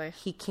 Exactly.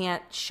 He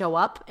can't show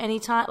up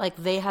anytime. Like,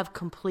 they have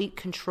complete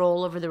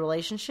control over the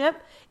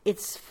relationship.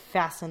 It's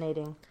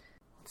fascinating.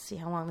 Let's see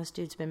how long this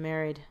dude's been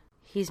married.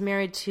 They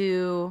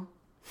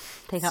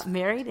got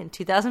married in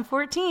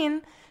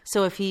 2014.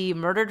 So if he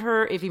murdered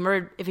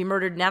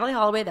Natalie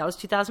Holloway, that was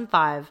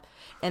 2005.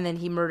 And then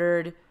he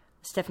murdered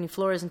Stephanie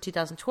Flores in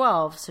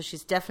 2012. So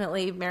she's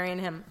definitely marrying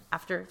him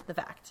after the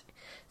fact.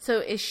 So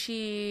is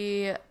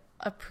she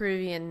a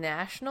Peruvian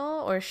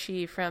national, or is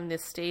she from the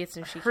States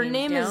and her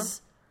name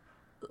is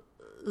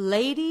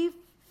Lady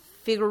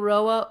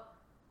Figueroa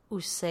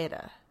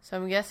Uceda. So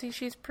I'm guessing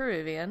she's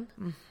Peruvian.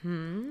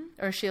 Mm-hmm.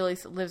 Or she at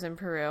least lives in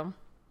Peru.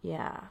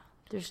 Yeah.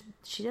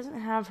 She doesn't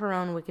have her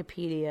own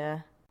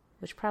Wikipedia,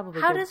 which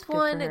probably How does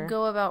one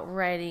go about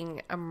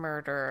writing a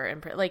murder?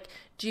 Like,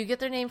 do you get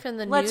their name from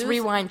the news? Let's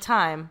rewind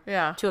time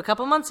to a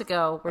couple months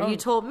ago where you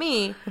told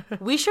me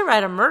we should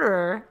write a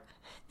murderer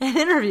and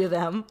interview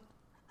them.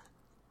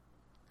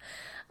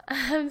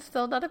 I'm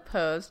still not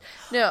opposed.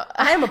 No.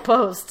 I am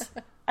opposed.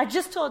 I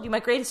just told you my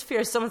greatest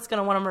fear is someone's going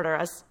to want to murder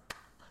us.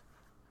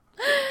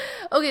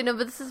 Okay, no,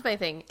 but this is my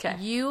thing.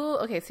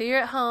 Okay. So you're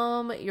at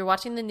home, you're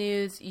watching the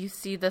news, you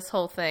see this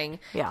whole thing,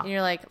 Yeah. and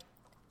you're like,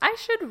 I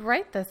should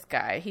write this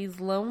guy. He's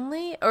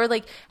lonely. Or,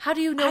 like, how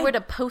do you know where to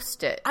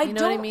post it? You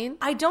know what I mean?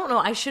 I don't know.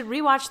 I should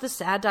rewatch the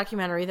sad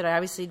documentary that I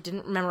obviously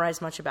didn't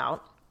memorize much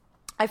about.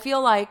 I feel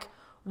like,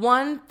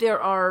 one, there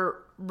are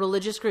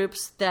religious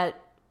groups that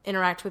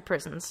interact with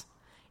prisons,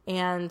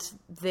 and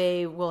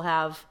they will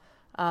have,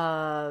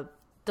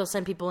 they'll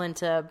send people in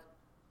to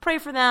pray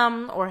for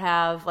them or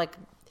have, like,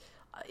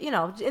 you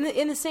know,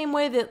 in the same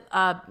way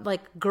that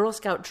like Girl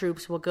Scout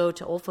troops will go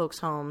to old folks'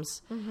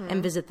 homes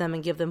and visit them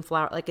and give them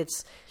flowers. Like,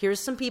 it's, here's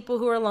some people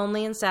who are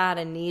lonely and sad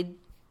and need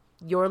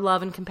your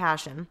love and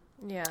compassion.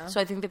 Yeah. So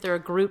I think that there are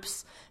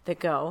groups that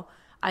go.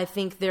 I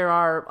think there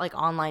are, like,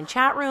 online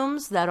chat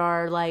rooms that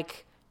are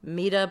like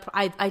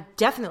I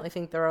definitely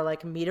think there are,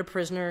 like, meet a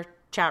prisoner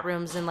chat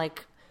rooms and,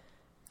 like,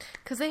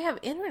 because they have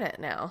internet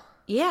now.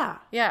 Yeah.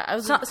 Yeah. I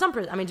was Some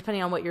prison. I mean,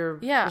 depending on what your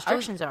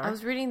restrictions are. I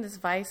was reading this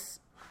Vice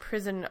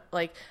prison,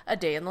 like, a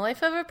day in the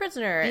life of a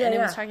prisoner, and it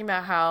was talking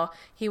about how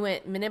he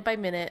went minute by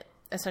minute,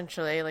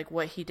 essentially, like,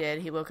 what he did.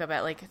 He woke up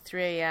at, like,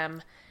 3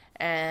 a.m.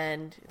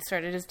 and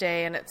started his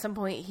day, and at some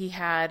point he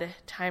had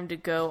time to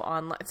go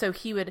online. So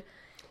he would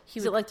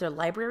Is it like their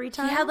library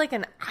time? He had, like,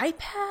 an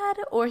iPad,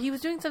 or he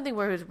was doing something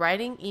where he was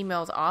writing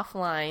emails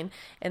offline,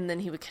 and then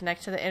he would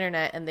connect to the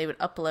internet, and they would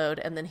upload,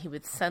 and then he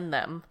would send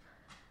them.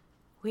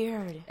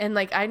 Weird. And,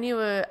 like, I knew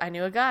a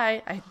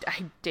guy. I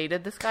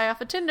dated this guy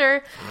off of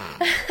Tinder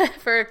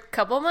for a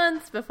couple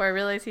months before I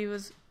realized he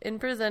was in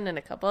prison and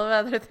a couple of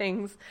other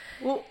things.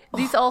 Well,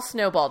 these all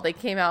snowballed. They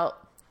came out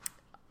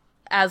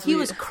as he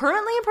was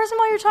currently in prison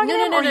while you're talking to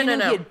him? Or you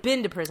knew he had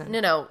been to prison?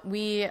 No.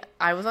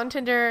 I was on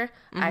Tinder.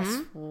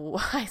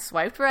 I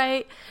swiped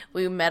right.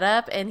 We met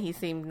up, and he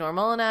seemed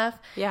normal enough.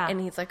 Yeah. And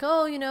he's like,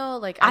 oh, you know,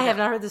 like... I have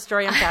not heard this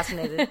story. I'm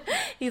fascinated.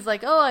 He's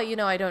like, oh, you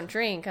know, I don't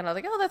drink. And I was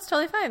like, oh, that's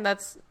totally fine.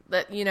 That,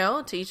 you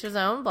know, to each his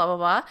own, blah, blah,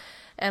 blah.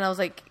 And I was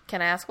like,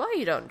 can I ask why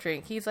you don't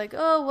drink? He's like,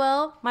 oh,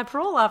 well... My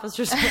parole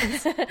officer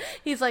says...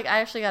 He's like, I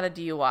actually got a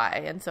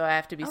DUI, and so I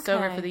have to be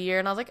sober for the year.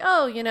 And I was like,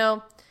 oh, you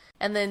know...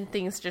 And then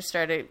things just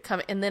started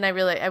coming. And then I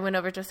went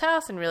over to his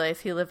house and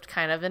realized he lived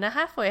kind of in a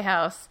halfway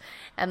house.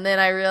 And then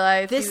I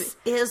realized... This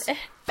is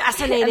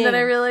fascinating. And then I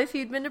realized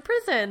he'd been to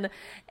prison.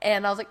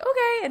 And I was like,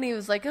 okay. And he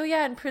was like, oh,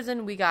 yeah, in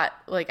prison we got...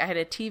 Like, I had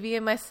a TV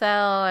in my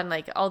cell and,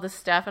 like, all this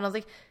stuff. And I was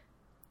like,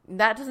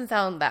 that doesn't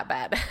sound that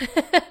bad.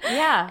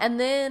 Yeah.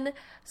 And then...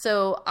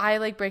 So I,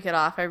 like, break it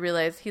off. I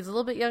realize he's a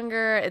little bit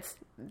younger. It's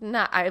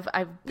not...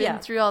 I've been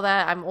through all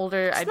that. I'm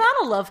older. It's not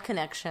a love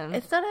connection.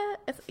 It's not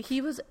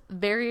he was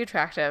very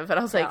attractive, but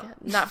I was like,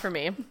 not for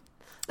me.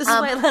 This is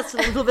why it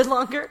lasted a little bit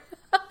longer.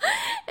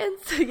 And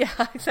so,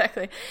 yeah,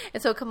 exactly.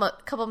 And so a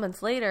couple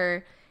months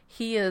later,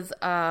 he is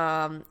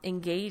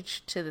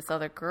engaged to this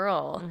other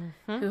girl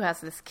who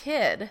has this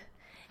kid.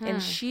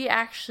 And she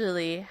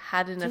actually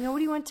had an... Do you know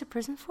what he went to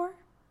prison for?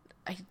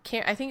 I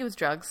think it was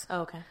drugs.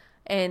 Oh, okay.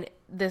 And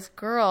this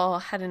girl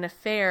had an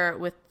affair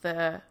with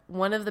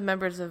one of the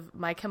members of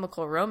My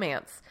Chemical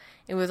Romance.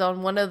 It was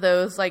on one of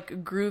those,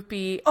 like,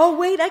 groupie... Oh,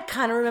 wait, I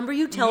kind of remember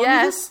you telling me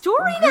this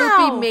story now.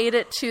 Groupie made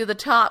it to the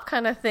top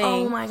kind of thing.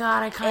 Oh, my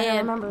God, I kind of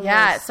remember this.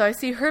 Yeah, so I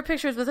see her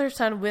pictures with her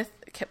son with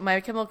My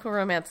Chemical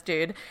Romance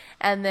dude.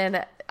 And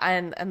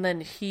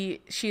then she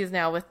is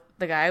now with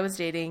the guy I was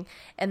dating.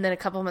 And then a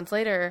couple months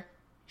later,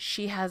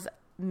 she has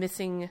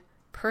missing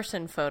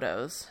person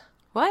photos.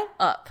 What?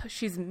 Up.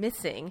 She's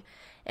missing.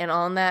 And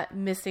on that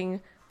missing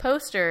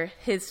poster,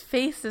 his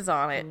face is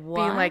on it. What?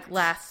 Being like,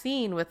 last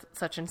seen with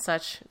such and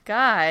such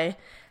guy.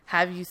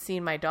 Have you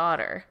seen my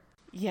daughter?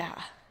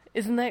 Yeah.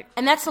 Isn't that...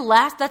 And that's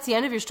the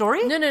end of your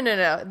story?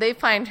 No. They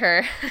find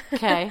her.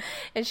 Okay.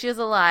 And she is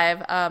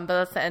alive, but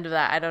that's the end of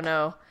that. I don't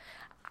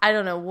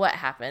know what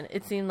happened.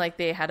 It seemed like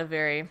they had a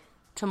very...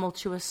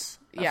 tumultuous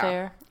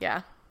affair?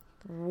 Yeah.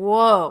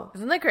 Whoa.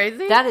 Isn't that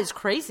crazy? That is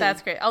crazy.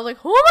 That's great. I was like,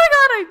 oh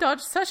my God, I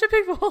dodged such a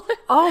big bullet.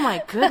 Oh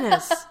my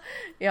goodness.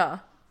 Yeah.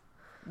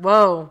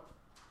 Whoa.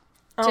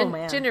 Oh,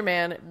 man. Ginger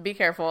man, be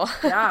careful.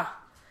 Yeah.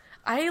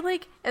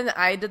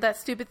 I did that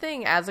stupid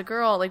thing as a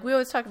girl. Like, we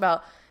always talk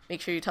about,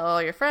 make sure you tell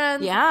all your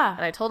friends. Yeah.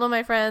 And I told all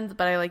my friends,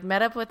 but I, like,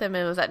 met up with them,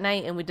 and it was at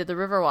night, and we did the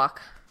river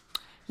walk.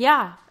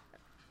 Yeah.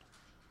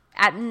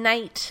 At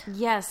night.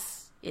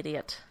 Yes.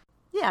 Idiot.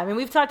 Yeah, I mean,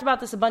 we've talked about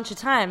this a bunch of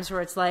times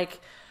where it's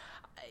like,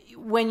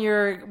 when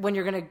you're going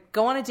to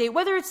go on a date,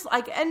 whether it's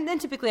like,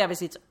 and typically,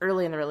 obviously, it's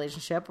early in the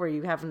relationship where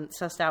you haven't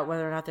sussed out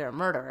whether or not they're a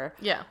murderer.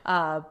 Yeah.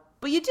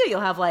 But you'll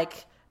have,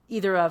 like,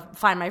 either a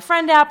Find My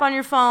Friend app on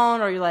your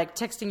phone, or you're, like,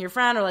 texting your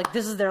friend, or, like,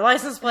 this is their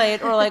license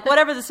plate, or, like,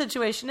 whatever the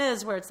situation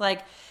is where it's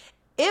like,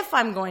 if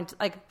I'm going to,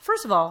 like,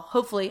 first of all,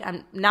 hopefully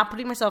I'm not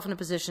putting myself in a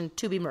position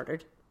to be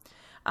murdered.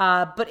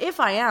 But if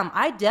I am,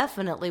 I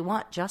definitely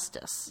want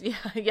justice.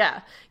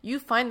 Yeah. You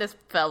find this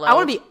fellow. I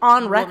want to be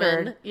on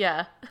record. Woman.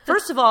 Yeah.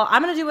 First of all,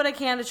 I'm going to do what I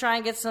can to try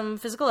and get some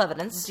physical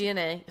evidence.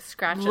 DNA.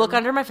 Scratch them. Look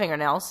under my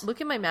fingernails.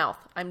 Look in my mouth.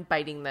 I'm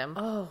biting them.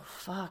 Oh,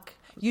 fuck.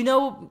 You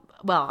know,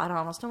 well, I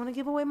almost don't want to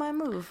give away my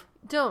move.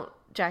 Don't,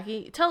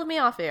 Jackie. Tell me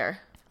off air.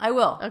 I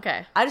will.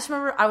 Okay. I just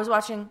remember I was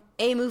watching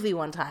a movie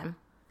one time,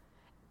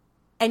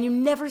 and you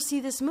never see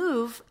this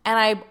move,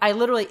 and I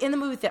literally, in the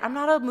movie theater, I'm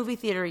not a movie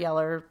theater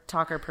yeller,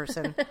 talker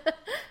person.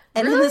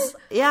 And really? in this,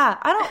 yeah,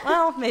 I don't,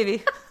 well,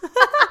 maybe.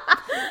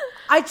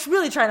 I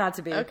really try not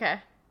to be. Okay.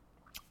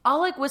 I'll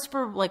like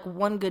whisper like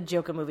one good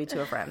joke a movie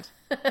to a friend,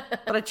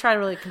 but I try to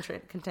really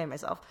contain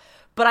myself.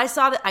 But I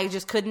saw that I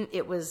just couldn't.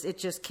 It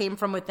just came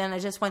from within. I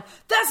just went,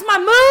 "That's my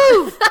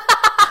move!"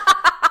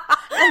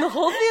 And the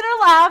whole theater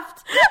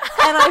laughed,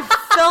 and I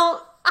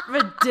felt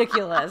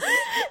ridiculous.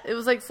 It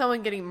was like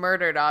someone getting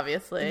murdered,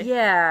 obviously.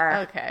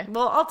 Yeah. Okay.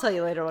 Well, I'll tell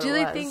you later what Do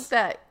it was. they think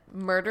that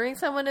murdering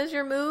someone is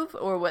your move,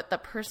 or what the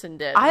person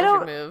did I was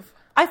don't. your move?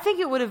 I think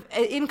it would have,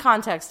 in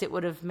context, it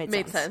would have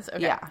made sense.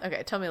 Okay. Yeah.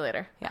 Okay. Tell me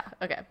later. Yeah.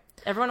 Okay.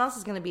 Everyone else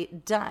is going to be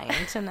dying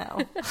to know.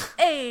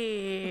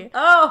 Hey.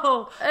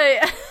 Oh. Hey.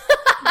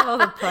 All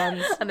the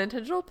puns.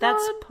 Unintentional pun.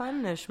 That's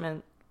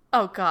punishment.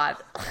 Oh God.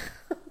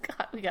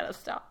 God, we gotta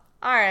stop.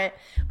 All right.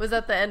 Was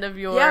that the end of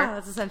your? Yeah,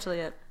 that's essentially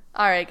it.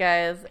 All right,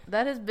 guys.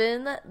 That has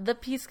been the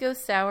Pisco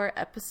Sour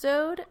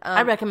episode.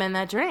 I recommend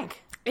that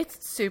drink.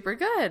 It's super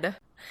good.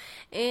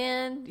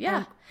 And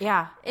yeah.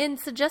 Yeah. And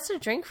suggest a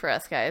drink for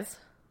us, guys.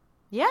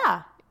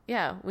 Yeah.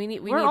 Yeah, we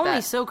need We're need only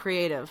that. so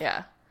creative.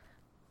 Yeah.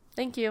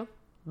 Thank you.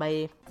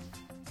 Bye.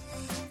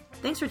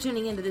 Thanks for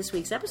tuning into this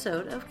week's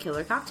episode of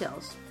Killer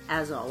Cocktails.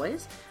 As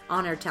always,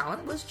 on-air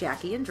talent was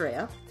Jackie and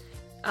Drea.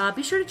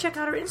 Be sure to check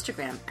out our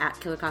Instagram at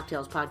Killer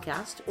Cocktails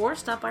Podcast, or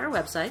stop by our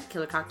website,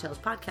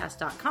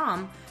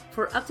 killercocktailspodcast.com,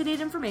 for up-to-date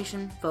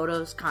information,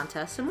 photos,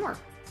 contests, and more.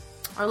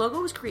 Our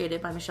logo was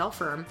created by Michelle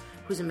Firm,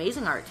 whose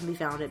amazing art can be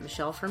found at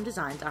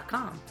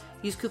michellefirmdesign.com.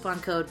 Use coupon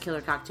code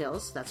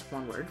KillerCocktails, that's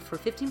one word, for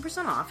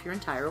 15% off your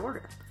entire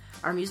order.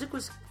 Our music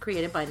was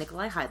created by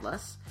Nikolai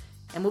Heidless,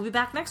 and we'll be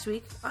back next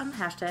week on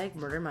hashtag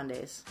Murder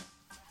Mondays.